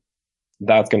 groove.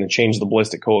 That's going to change the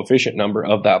ballistic coefficient number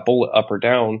of that bullet up or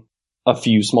down a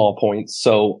few small points.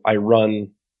 So I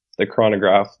run the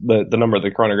chronograph, the number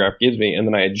the chronograph gives me, and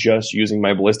then I adjust using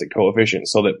my ballistic coefficient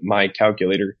so that my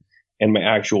calculator and my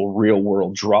actual real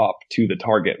world drop to the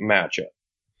target match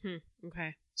up.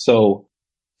 Okay. So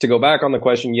to go back on the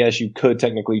question, yes, you could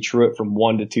technically true it from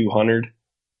 1 to 200,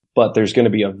 but there's going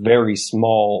to be a very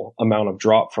small amount of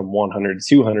drop from 100 to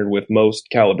 200 with most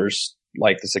calibers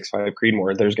like the 6.5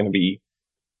 Creedmoor. There's going to be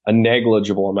a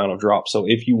negligible amount of drop. So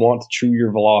if you want to true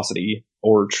your velocity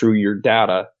or true your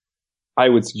data, I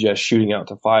would suggest shooting out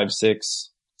to 5, 6,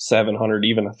 700,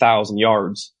 even 1,000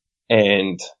 yards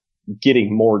and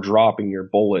getting more drop in your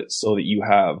bullet so that you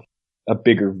have a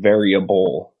bigger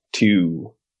variable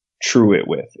to true it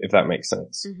with, if that makes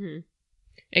sense. Mm-hmm.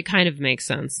 It kind of makes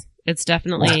sense. It's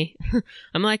definitely,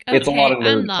 I'm like, okay, it's a lot of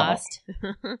nerd I'm lost.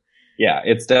 Yeah,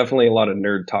 it's definitely a lot of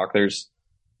nerd talk. There's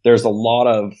a lot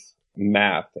of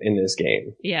math in this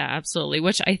game. Yeah, absolutely.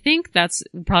 Which I think that's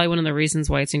probably one of the reasons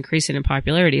why it's increasing in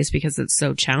popularity is because it's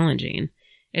so challenging.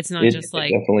 It's not just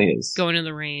like going to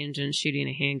the range and shooting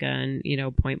a handgun,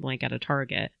 point blank at a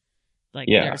target. Like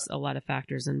there's a lot of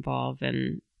factors involved,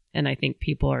 and I think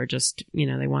people are just, they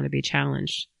want to be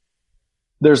challenged.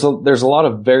 There's a lot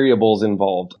of variables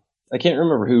involved. I can't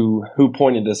remember who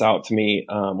pointed this out to me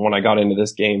when I got into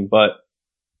this game, but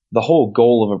the whole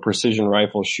goal of a precision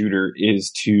rifle shooter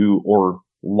or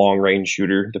long range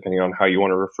shooter, depending on how you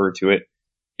want to refer to it,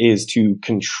 is to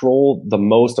control the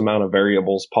most amount of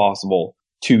variables possible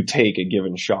to take a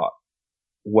given shot.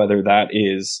 Whether that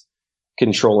is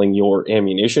controlling your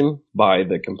ammunition by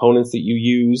the components that you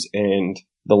use and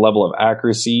the level of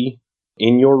accuracy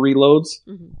in your reloads,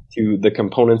 to the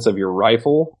components of your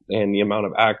rifle and the amount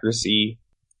of accuracy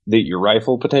that your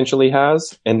rifle potentially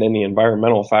has, and then the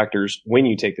environmental factors when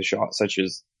you take the shot, such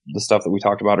as the stuff that we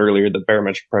talked about earlier, the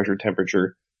barometric pressure,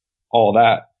 temperature, all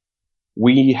that.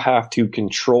 We have to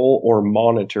control or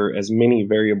monitor as many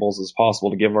variables as possible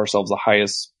to give ourselves the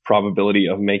highest probability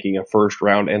of making a first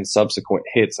round and subsequent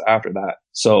hits after that.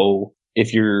 So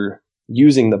if you're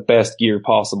using the best gear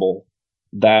possible,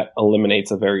 that eliminates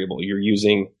a variable. You're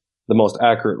using the most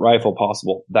accurate rifle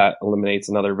possible, that eliminates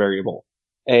another variable.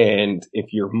 And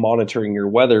if you're monitoring your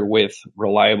weather with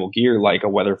reliable gear like a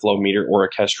weather flow meter or a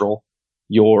Kestrel,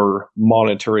 you're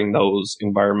monitoring those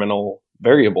environmental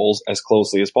variables as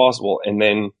closely as possible. And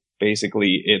then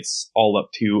basically it's all up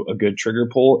to a good trigger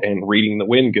pull and reading the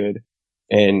wind good.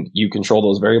 And you control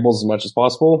those variables as much as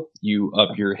possible, you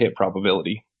up your hit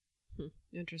probability.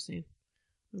 Interesting.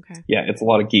 Okay. Yeah, it's a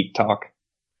lot of geek talk.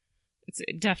 It's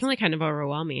definitely kind of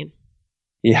overwhelming.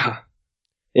 Yeah,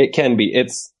 it can be. I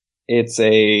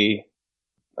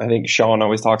think Sean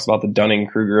always talks about the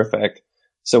Dunning-Kruger effect.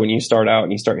 So when you start out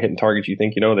and you start hitting targets, you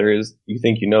think you know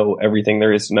everything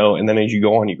there is to know. And then as you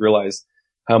go on, you realize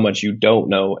how much you don't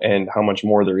know and how much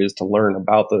more there is to learn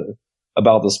about the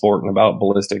sport and about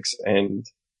ballistics. And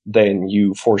then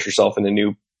you force yourself into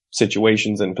new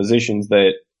situations and positions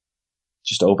that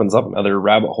just opens up another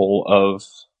rabbit hole of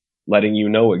letting you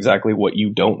know exactly what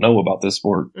you don't know about this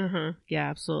sport. Yeah,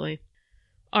 absolutely.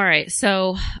 All right.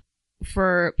 So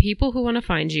for people who want to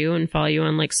find you and follow you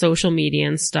on like social media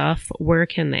and stuff, where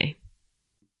can they?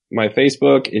 My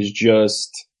Facebook is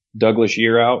just Douglas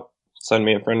Yearout. Send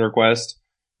me a friend request.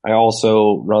 I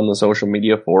also run the social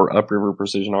media for Upriver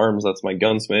Precision Arms. That's my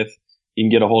gunsmith. You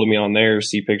can get a hold of me on there,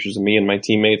 see pictures of me and my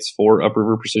teammates for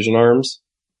Upriver Precision Arms.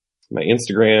 My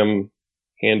Instagram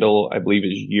handle, I believe,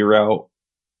 is Yearout,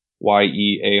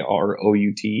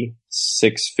 Yearout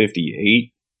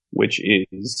 658, which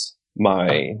is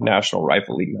my National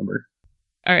Rifle League number.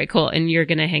 All right, cool. And you're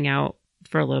going to hang out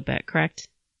for a little bit, correct?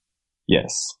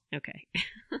 Yes. Okay.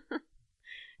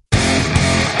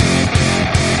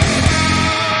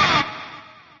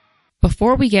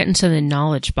 Before we get into the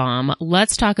knowledge bomb,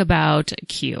 let's talk about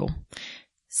Q.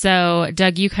 So,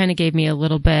 Doug, you kind of gave me a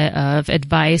little bit of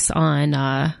advice on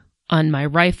my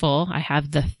rifle. I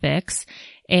have the Fix,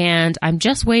 and I'm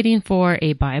just waiting for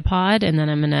a bipod, and then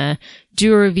I'm going to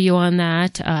do a review on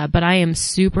that. But I am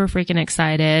super freaking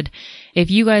excited. If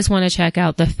you guys want to check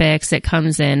out the Fix, it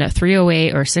comes in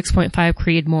 308 or 6.5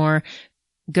 Creedmoor.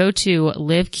 go to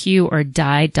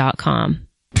liveqordie.com.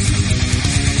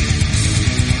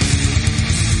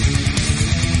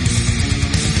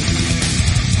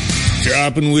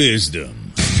 Dropping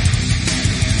wisdom.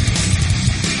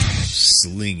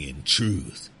 Slinging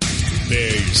truth.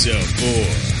 Prepare yourself for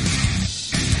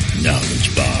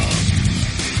Knowledge Bomb.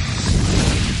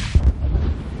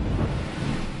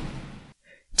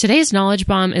 Today's Knowledge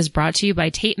Bomb is brought to you by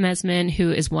Tate Mesman,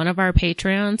 who is one of our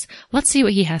Patreons. Let's see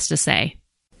what he has to say.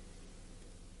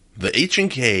 The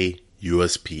H&K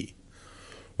USP.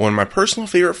 One of my personal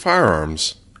favorite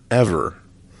firearms ever.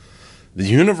 The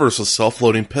Universal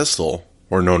Self-Loading Pistol,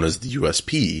 or known as the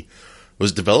USP,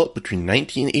 was developed between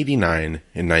 1989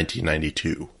 and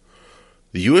 1992.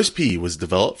 The USP was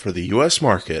developed for the U.S.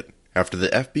 market after the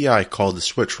FBI called the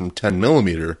switch from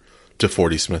 10mm to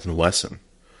 40 Smith & Wesson.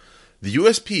 The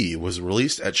USP was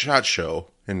released at SHOT Show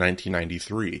in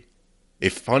 1993. A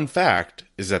fun fact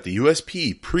is that the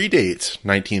USP predates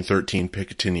 1913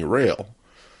 Picatinny Rail.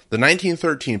 The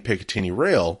 1913 Picatinny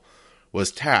Rail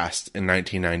was tasked in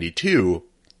 1992,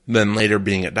 then later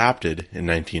being adopted in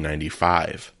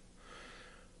 1995.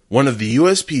 One of the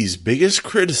USP's biggest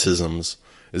criticisms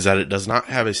is that it does not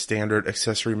have a standard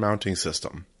accessory mounting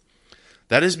system.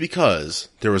 That is because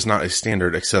there was not a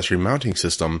standard accessory mounting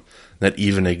system that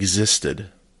even existed.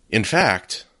 In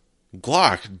fact,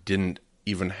 Glock didn't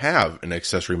even have an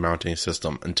accessory mounting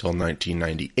system until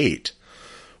 1998,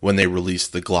 when they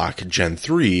released the Glock Gen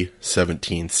 3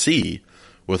 17C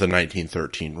with a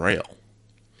 1913 rail.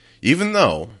 Even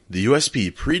though the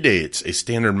USP predates a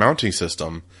standard mounting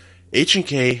system,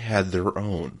 H&K had their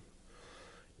own.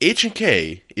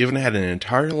 H&K even had an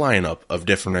entire lineup of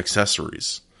different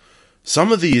accessories.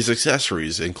 Some of these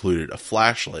accessories included a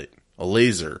flashlight, a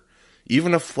laser,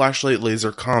 even a flashlight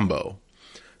laser combo,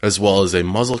 as well as a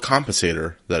muzzle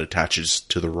compensator that attaches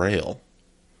to the rail.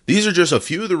 These are just a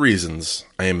few of the reasons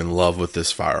I am in love with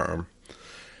this firearm,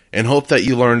 and hope that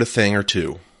you learned a thing or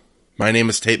two. My name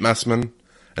is Tate Mesman,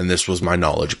 and this was my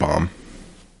Knowledge Bomb.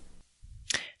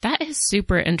 That is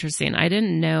super interesting. I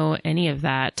didn't know any of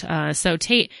that. So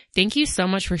Tate, thank you so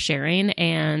much for sharing,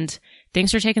 and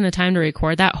thanks for taking the time to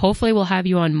record that. Hopefully we'll have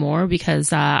you on more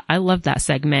because I love that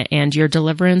segment and your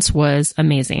deliverance was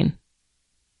amazing.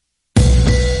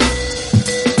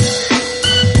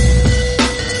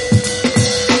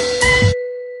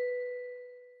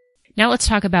 Now let's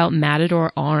talk about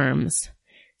Matador Arms.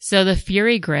 So the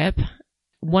Fury grip,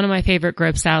 one of my favorite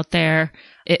grips out there.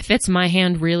 It fits my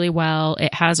hand really well.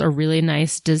 It has a really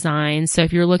nice design. So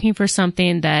if you're looking for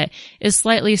something that is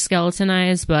slightly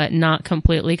skeletonized, but not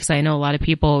completely, because I know a lot of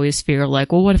people always fear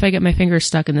like, well, what if I get my finger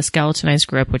stuck in the skeletonized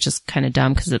grip, which is kind of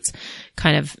dumb because it's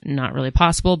kind of not really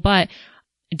possible, but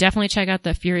definitely check out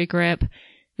the Fury grip.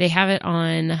 They have it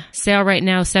on sale right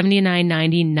now,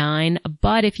 $79.99.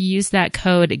 But if you use that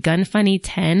code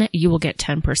GUNFUNNY10, you will get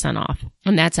 10% off.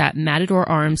 And that's at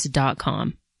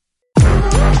matadorarms.com.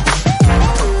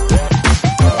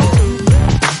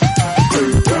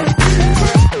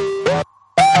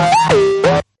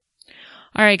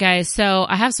 All right, guys. So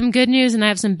I have some good news and I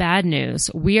have some bad news.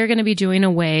 We are going to be doing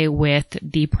away with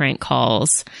the prank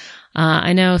calls.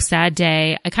 I know, sad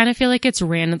day. I kind of feel like it's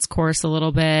ran its course a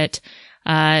little bit.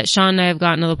 Sean and I have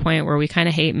gotten to the point where we kind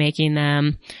of hate making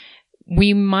them.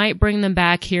 We might bring them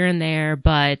back here and there,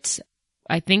 but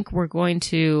I think we're going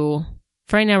to,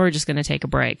 for right now, we're just going to take a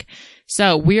break.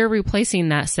 So we're replacing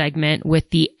that segment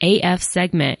with the AF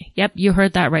segment. Yep, you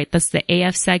heard that right. That's the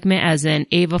AF segment, as in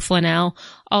Ava Flanell.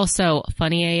 Also,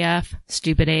 funny AF,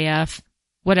 stupid AF,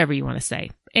 whatever you want to say.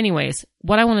 Anyways,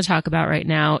 what I want to talk about right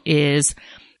now is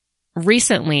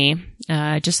recently,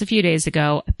 just a few days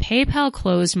ago, PayPal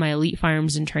closed my Elite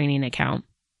Firearms and Training account.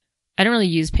 I don't really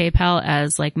use PayPal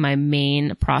as like my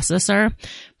main processor,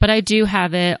 but I do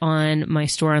have it on my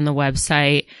store on the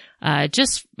website.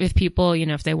 Just if people, you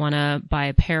know, if they want to buy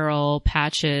apparel,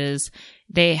 patches,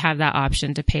 they have that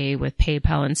option to pay with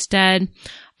PayPal instead.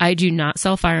 I do not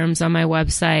sell firearms on my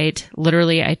website.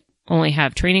 Literally, I only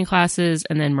have training classes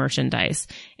and then merchandise.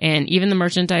 And even the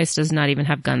merchandise does not even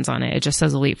have guns on it. It just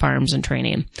says Elite Firearms and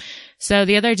Training. So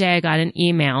the other day I got an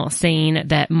email saying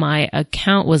that my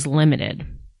account was limited.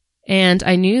 And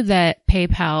I knew that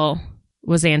PayPal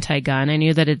was anti-gun. I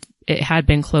knew that it had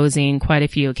been closing quite a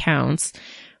few accounts.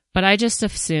 But I just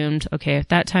assumed, okay, if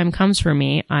that time comes for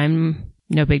me, I'm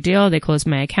no big deal. They closed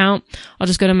my account. I'll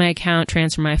just go to my account,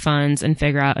 transfer my funds, and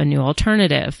figure out a new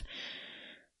alternative.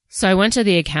 So I went to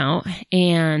the account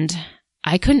and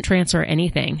I couldn't transfer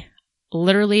anything.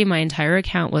 Literally, my entire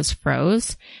account was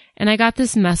froze. And I got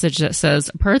this message that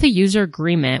says, per the user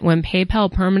agreement, when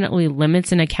PayPal permanently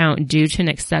limits an account due to an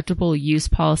acceptable use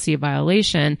policy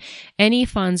violation, any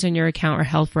funds in your account are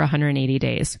held for 180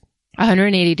 days.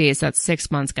 180 days, that's 6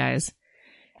 months, guys.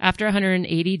 After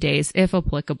 180 days, if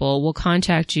applicable, we'll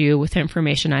contact you with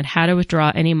information on how to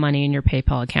withdraw any money in your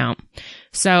PayPal account.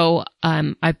 So,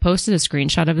 I posted a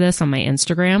screenshot of this on my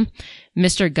Instagram.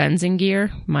 Mr. Guns and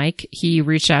Gear, Mike, he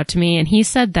reached out to me and he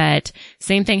said that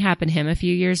same thing happened to him a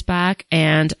few years back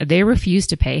and they refused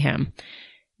to pay him.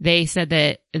 They said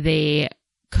that they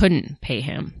couldn't pay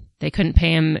him. They couldn't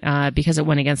pay him, because it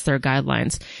went against their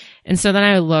guidelines. And so then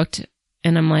I looked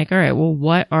and I'm like, all right, well,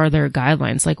 what are their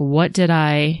guidelines? Like, what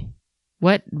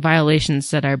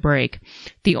violations did I break?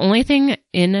 The only thing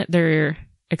in their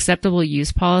acceptable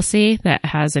use policy that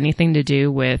has anything to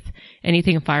do with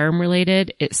anything firearm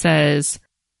related, it says,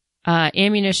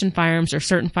 ammunition, firearms, or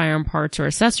certain firearm parts or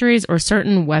accessories, or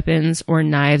certain weapons or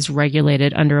knives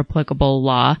regulated under applicable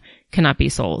law cannot be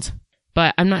sold.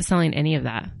 But I'm not selling any of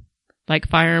that. Like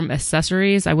firearm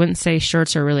accessories, I wouldn't say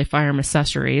shirts are really firearm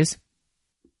accessories.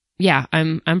 Yeah,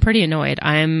 I'm pretty annoyed.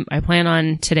 I plan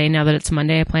on today, now that it's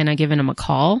Monday, I plan on giving them a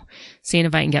call, seeing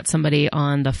if I can get somebody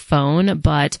on the phone,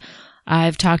 but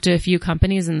I've talked to a few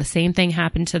companies and the same thing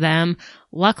happened to them.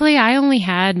 Luckily, I only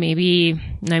had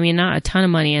not a ton of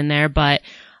money in there, but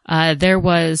there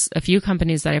was a few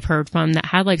companies that I've heard from that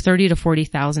had like $30,000 to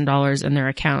 $40,000 in their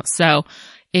account. So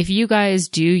if you guys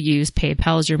do use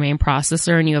PayPal as your main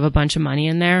processor and you have a bunch of money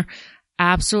in there,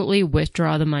 absolutely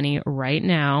withdraw the money right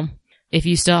now. If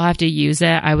you still have to use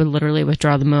it, I would literally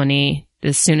withdraw the money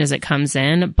as soon as it comes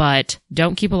in, but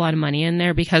don't keep a lot of money in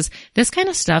there because this kind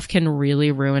of stuff can really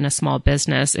ruin a small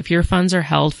business. If your funds are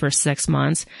held for 6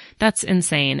 months, that's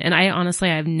insane. And I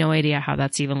have no idea how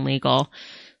that's even legal.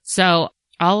 So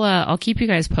I'll keep you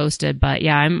guys posted, but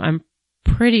yeah, I'm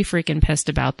pretty freaking pissed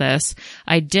about this.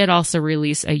 I did also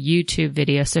release a YouTube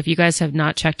video. So if you guys have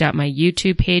not checked out my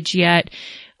YouTube page yet,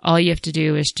 all you have to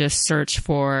do is just search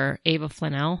for Ava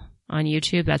Flanell on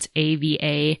YouTube. That's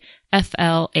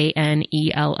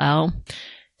AVAFLANELL.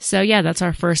 So yeah, that's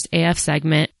our first AF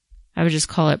segment. I would just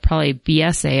call it probably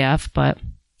BSAF, but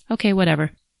okay,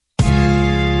 whatever.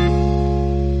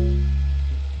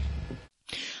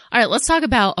 All right, let's talk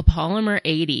about a Polymer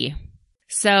 80.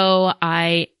 So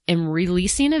I am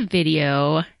releasing a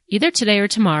video either today or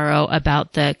tomorrow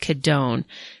about the Kidon.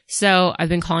 So I've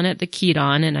been calling it the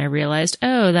Kedon and I realized,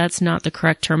 oh, that's not the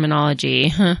correct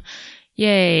terminology.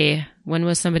 Yay. When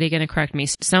was somebody going to correct me?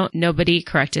 So nobody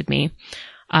corrected me.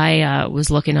 I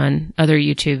was looking on other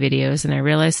YouTube videos and I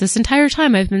realized this entire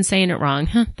time I've been saying it wrong.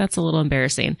 That's a little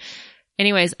embarrassing.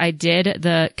 Anyways, I did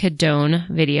the Kidon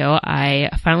video. I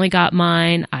finally got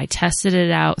mine. I tested it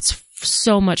out. It's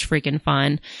so much freaking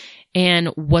fun. And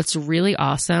what's really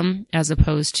awesome, as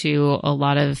opposed to a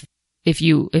lot of, if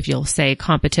you'll say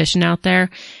competition out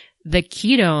there, the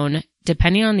Kidon,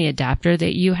 depending on the adapter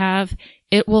that you have,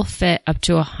 it will fit up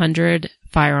to 100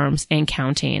 firearms and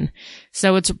counting.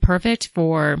 So it's perfect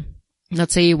for,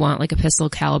 let's say you want like a pistol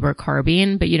caliber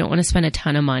carbine, but you don't want to spend a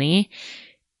ton of money.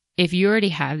 If you already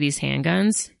have these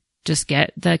handguns, just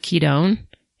get the Kidon.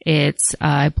 It's,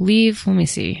 I believe, let me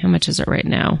see, how much is it right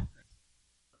now?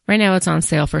 Right now it's on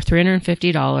sale for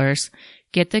 $350.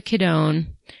 Get the Kidon.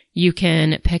 You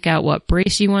can pick out what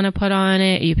brace you want to put on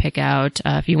it. You pick out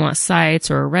if you want sights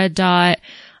or a red dot.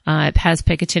 It has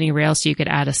Picatinny rails, so you could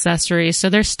add accessories. So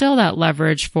there's still that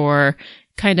leverage for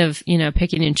kind of,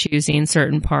 picking and choosing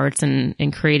certain parts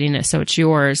and creating it so it's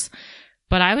yours.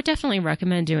 But I would definitely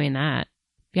recommend doing that.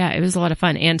 Yeah, it was a lot of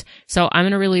fun. And so I'm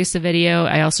going to release a video.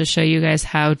 I also show you guys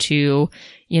how to,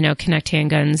 connect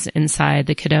handguns inside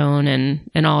the Kidon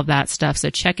and all of that stuff. So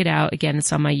check it out. Again,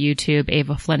 it's on my YouTube,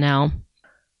 Ava Flanell.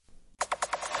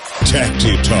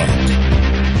 Tacti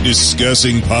Talk.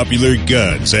 Discussing popular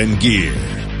guns and gear.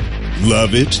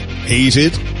 Love it? Hate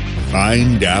it?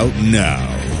 Find out now.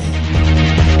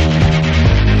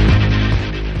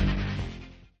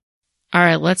 All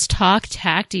right, let's talk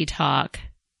Tacti Talk.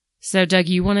 So, Doug,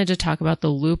 you wanted to talk about the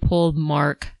Leupold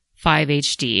Mark 5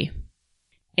 HD.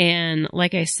 And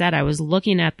like I said, I was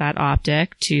looking at that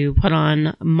optic to put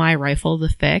on my rifle, the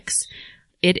Fix.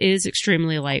 It is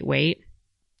extremely lightweight,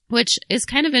 which is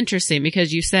kind of interesting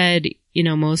because you said,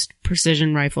 most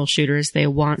precision rifle shooters, they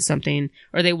want something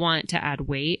or they want to add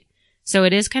weight. So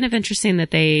it is kind of interesting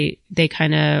that they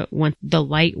kind of went the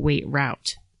lightweight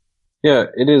route. Yeah,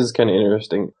 it is kind of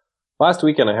interesting. Last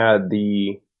weekend I had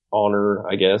the honor,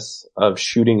 I guess, of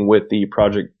shooting with the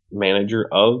project manager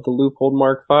of the Leupold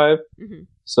Mark V. Mm-hmm.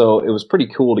 So it was pretty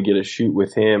cool to get a shoot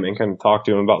with him and kind of talk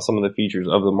to him about some of the features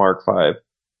of the Mark V.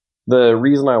 The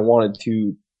reason I wanted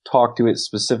to talk to it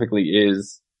specifically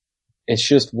is it's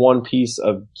just one piece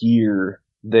of gear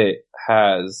that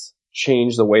has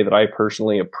changed the way that I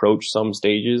personally approach some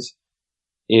stages.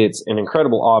 It's an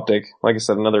incredible optic. Like I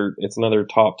said, it's another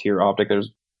top tier optic.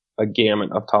 There's a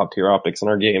gamut of top tier optics in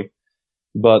our game,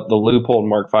 but the Leupold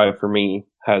Mark V for me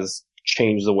has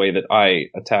changed the way that I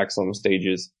attack some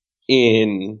stages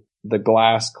in the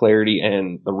glass clarity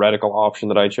and the reticle option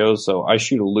that I chose. So I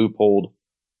shoot a Leupold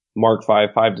Mark V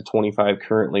 5-25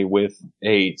 currently with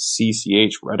a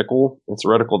CCH reticle. It's a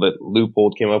reticle that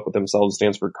Leupold came up with themselves. It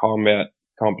stands for Combat,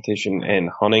 Competition, and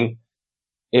Hunting.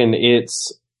 And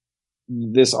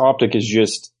this optic has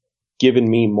just given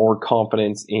me more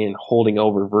confidence in holding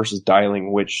over versus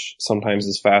dialing, which sometimes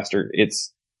is faster.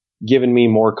 It's given me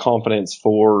more confidence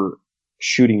for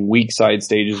shooting weak side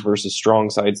stages versus strong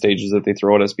side stages that they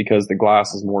throw at us because the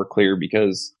glass is more clear,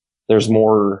 because there's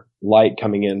more light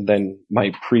coming in than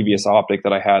my previous optic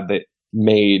that I had that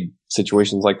made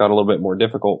situations like that a little bit more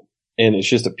difficult. And it's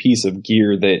just a piece of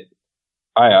gear that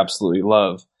I absolutely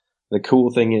love. The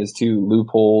cool thing is too,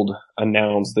 Leupold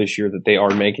announced this year that they are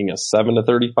making a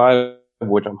 7-35,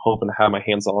 which I'm hoping to have my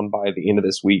hands on by the end of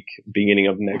this week, beginning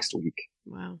of next week.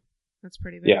 Wow. That's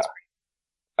pretty big. Yeah.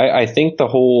 I think the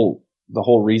whole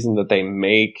reason that they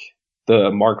make the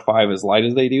Mark V as light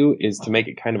as they do is to make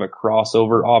it kind of a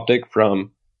crossover optic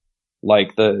from,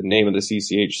 like the name of the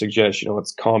CCH suggests,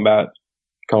 it's combat,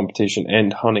 competition,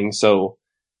 and hunting. So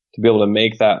to be able to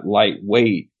make that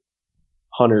lightweight,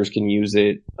 hunters can use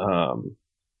it.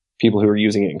 People who are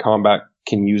using it in combat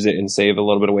can use it and save a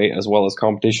little bit of weight, as well as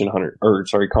competition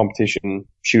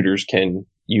shooters can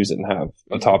use it and have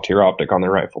a top tier optic on their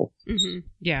rifle. Mm-hmm.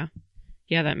 Yeah.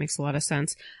 Yeah, that makes a lot of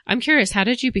sense. I'm curious, how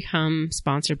did you become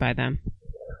sponsored by them?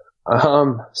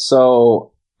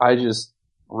 So I just,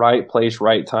 right place,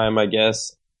 right time, I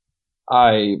guess.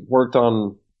 I worked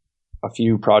on a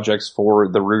few projects for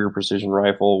the Ruger Precision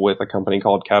Rifle with a company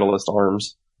called Catalyst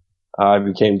Arms. I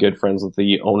became good friends with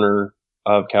the owner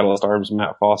of Catalyst Arms,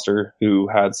 Matt Foster, who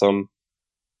had some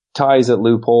ties at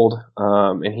Leupold,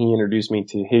 and he introduced me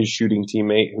to his shooting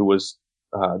teammate, who was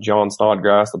John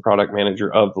Snodgrass, the product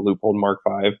manager of the Leupold Mark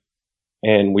V.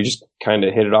 And we just kind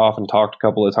of hit it off and talked a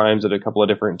couple of times at a couple of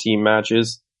different team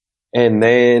matches. And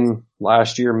then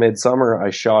last year, midsummer,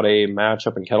 I shot a match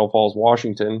up in Kettle Falls,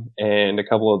 Washington, and a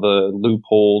couple of the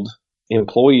Leupold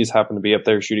employees happened to be up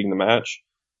there shooting the match,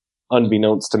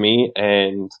 unbeknownst to me.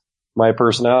 And my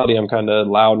personality, I'm kind of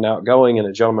loud and outgoing, and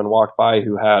a gentleman walked by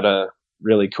who had a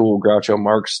really cool Groucho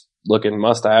Marx looking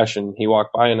mustache, and he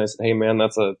walked by and I said, "Hey man,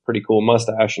 that's a pretty cool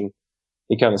mustache." And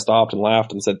he kind of stopped and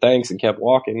laughed and said thanks and kept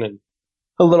walking. And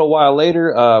a little while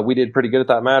later, we did pretty good at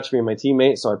that match, me and my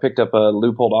teammate. So I picked up a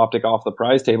Leupold optic off the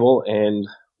prize table and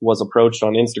was approached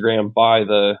on Instagram by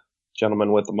the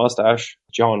gentleman with the mustache,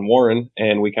 John Warren.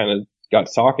 And we kind of got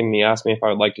to talking, and he asked me if I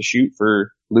would like to shoot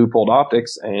for Leupold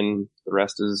optics, and the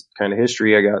rest is kind of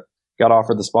history. I got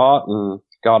offered the spot and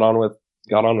got on with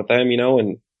them,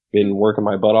 and been working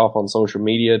my butt off on social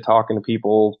media, talking to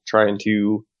people, trying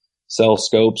to sell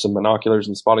scopes and binoculars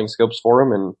and spotting scopes for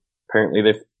them. And apparently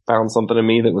they found something in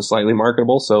me that was slightly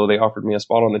marketable. So they offered me a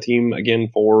spot on the team again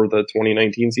for the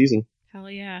 2019 season.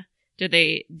 Hell yeah.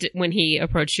 When he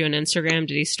approached you on Instagram,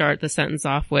 did he start the sentence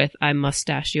off with, "I must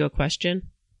ask you a question"?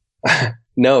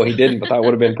 No, he didn't, but that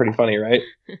would have been pretty funny, right?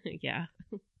 Yeah.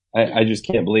 I just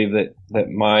can't believe that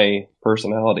my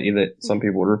personality, that some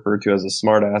people would refer to as a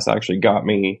smart ass, actually got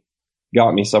me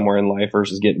somewhere in life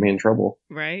versus getting me in trouble.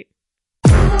 Right.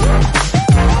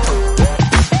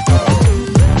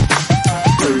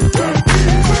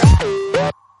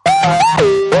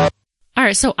 All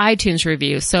right, so iTunes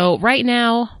review. So right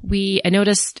now, I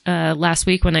noticed last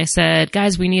week when I said,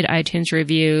 guys, we need iTunes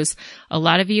reviews. A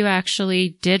lot of you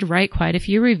actually did write quite a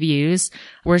few reviews.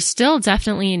 We're still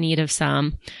definitely in need of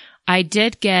some. I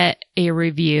did get a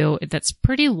review that's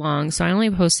pretty long, so I only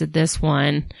posted this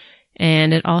one.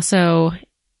 And it also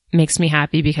makes me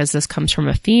happy because this comes from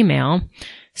a female.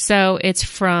 So it's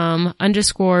from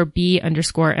 _B_MC_G,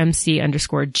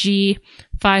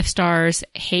 5 stars.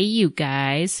 Hey, you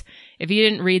guys. If you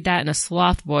didn't read that in a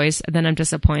sloth voice, then I'm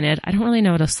disappointed. I don't really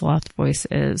know what a sloth voice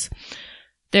is.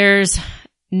 There's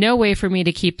no way for me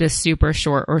to keep this super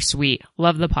short or sweet.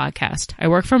 Love the podcast. I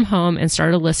work from home and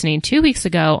started listening 2 weeks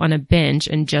ago on a binge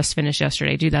and just finished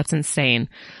yesterday. Dude, that's insane.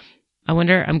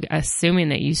 I'm assuming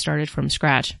that you started from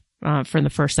scratch for the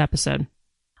first episode.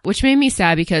 Which made me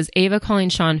sad because Ava calling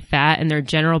Sean fat and their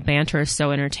general banter is so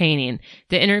entertaining.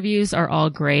 The interviews are all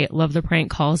great. Love the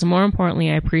prank calls. And more importantly,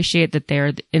 I appreciate that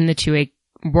they're in the 2A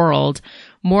world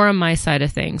more on my side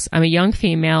of things. I'm a young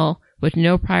female with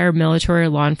no prior military or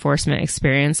law enforcement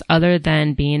experience other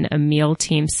than being a MEAL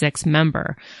Team 6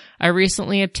 member. I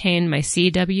recently obtained my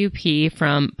CWP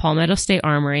from Palmetto State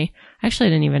Armory. Actually, I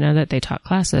didn't even know that they taught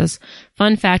classes.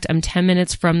 Fun fact, I'm 10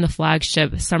 minutes from the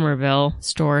flagship Somerville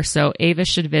store, so Ava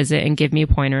should visit and give me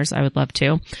pointers. I would love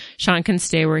to. Sean can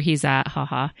stay where he's at,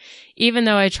 haha. Even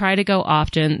though I try to go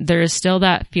often, there is still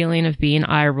that feeling of being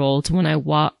eye-rolled when I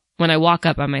walk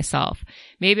up by myself.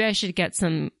 Maybe I should get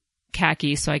some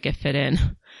khaki so I could fit in.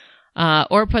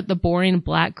 Or put the boring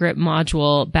black grip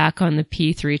module back on the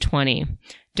P320.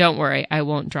 Don't worry, I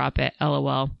won't drop it,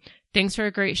 LOL. Thanks for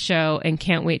a great show and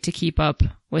can't wait to keep up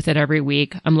with it every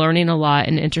week. I'm learning a lot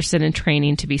and interested in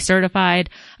training to be certified.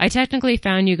 I technically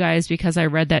found you guys because I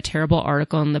read that terrible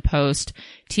article in the Post,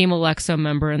 Team Alexo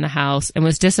member in the house, and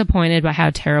was disappointed by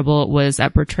how terrible it was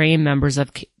at portraying members of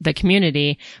the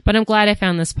community, but I'm glad I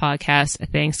found this podcast.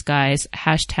 Thanks, guys. #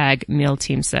 MEAL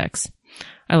Team 6.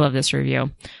 I love this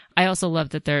review. I also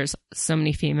love that there's so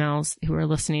many females who are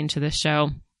listening to this show.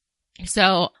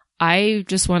 So I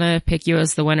just want to pick you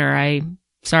as the winner.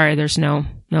 Sorry, there's no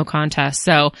contest.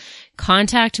 So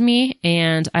contact me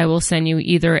and I will send you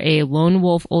either a Lone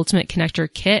Wolf Ultimate Connector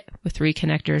kit with 3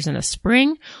 connectors and a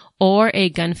spring, or a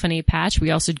Gun Funny patch.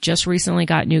 We also just recently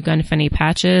got new Gun Funny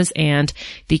patches, and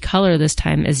the color this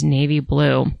time is navy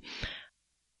blue.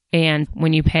 And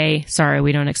when you pay, sorry,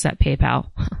 we don't accept PayPal.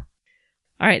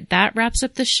 All right, that wraps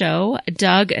up the show.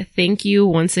 Doug, thank you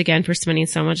once again for spending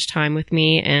so much time with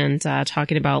me and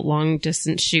talking about long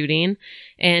distance shooting.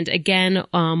 And again,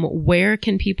 where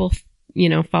can people,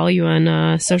 follow you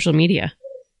on social media?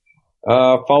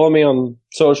 Follow me on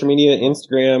social media,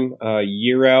 Instagram,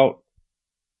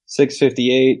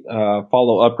 yearout658.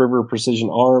 Follow Upriver Precision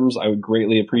Arms. I would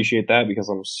greatly appreciate that because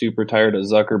I'm super tired of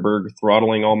Zuckerberg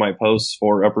throttling all my posts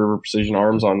for Upriver Precision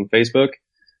Arms on Facebook.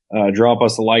 Drop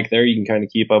us a like there. You can kind of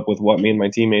keep up with what me and my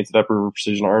teammates at Upriver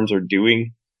Precision Arms are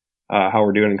doing, how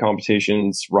we're doing in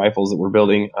competitions, rifles that we're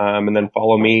building. And then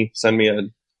follow me, send me a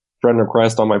friend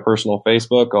request on my personal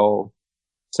Facebook. I'll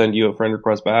send you a friend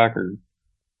request back, or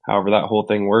however that whole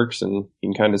thing works, and you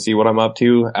can kind of see what I'm up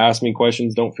to. Ask me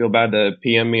questions. Don't feel bad to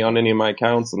PM me on any of my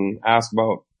accounts and ask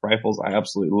about rifles. I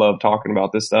absolutely love talking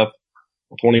about this stuff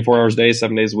 24 hours a day,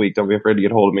 7 days a week. Don't be afraid to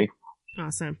get hold of me.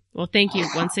 Awesome. Well, thank you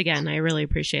once again. I really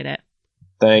appreciate it.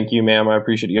 Thank you, ma'am. I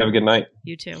appreciate it. You have a good night.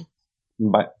 You too.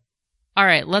 Bye. All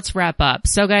right, let's wrap up.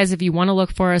 So guys, if you want to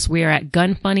look for us, we are at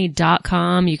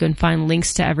gunfunny.com. You can find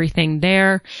links to everything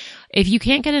there. If you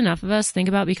can't get enough of us, think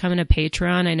about becoming a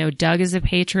Patreon. I know Doug is a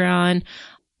Patreon.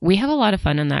 We have a lot of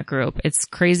fun in that group. It's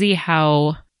crazy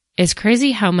how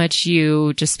much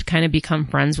you just kind of become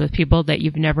friends with people that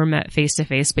you've never met face to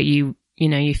face, but you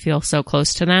feel so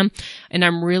close to them. And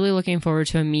I'm really looking forward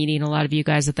to meeting a lot of you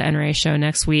guys at the NRA show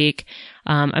next week.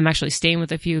 I'm actually staying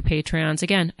with a few Patreons.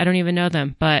 Again, I don't even know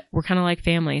them, but we're kind of like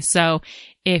family. So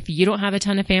if you don't have a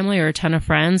ton of family or a ton of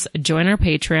friends, join our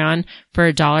Patreon.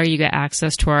 For $1, you get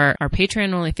access to our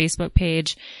Patreon only Facebook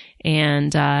page.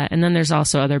 And then there's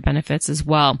also other benefits as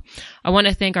well. I want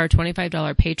to thank our $25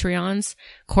 Patreons: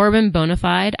 Corbin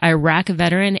Bonafide, Iraq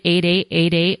Veteran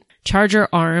 8888, Charger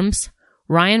Arms,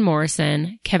 Ryan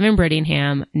Morrison, Kevin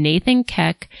Brittingham, Nathan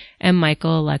Keck, and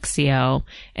Michael Alexio.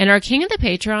 And our king of the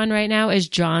Patreon right now is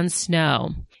Jon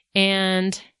Snow.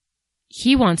 And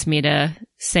he wants me to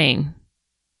sing.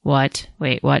 What?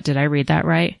 Wait, what? Did I read that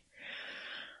right?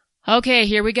 Okay,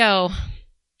 here we go.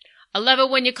 I love it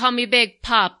when you call me Big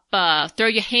Papa. Throw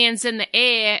your hands in the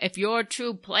air if you're a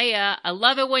true player. I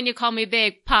love it when you call me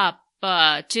Big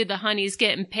Papa. To the honeys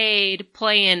getting paid,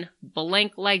 playing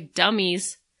blank like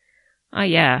dummies. Oh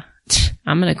yeah,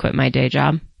 I'm gonna quit my day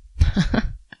job.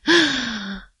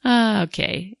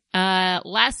 Okay.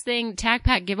 Last thing, Tac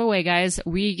Pack giveaway, guys.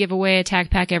 We give away a Tac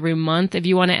Pack every month. If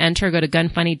you want to enter, go to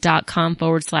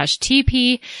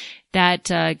gunfunny.com/TP.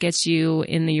 That gets you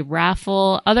in the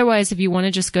raffle. Otherwise, if you want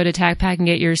to just go to Tac Pack and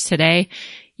get yours today,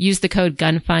 use the code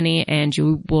GUNFUNNY and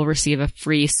you will receive a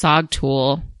free SOG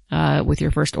tool with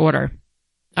your first order.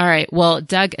 All right. Well,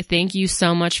 Doug, thank you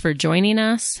so much for joining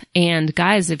us. And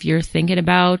guys, if you're thinking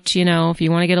about, if you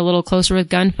want to get a little closer with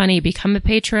Gun Funny, become a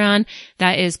Patreon.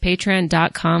 That is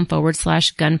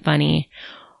patreon.com/gunfunny.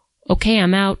 Okay,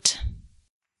 I'm out.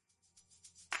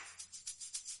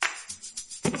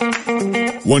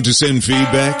 Want to send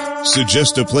feedback?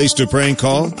 Suggest a place to prank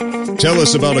call? Tell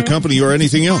us about a company or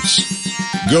anything else?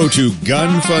 Go to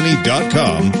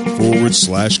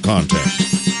gunfunny.com/contact.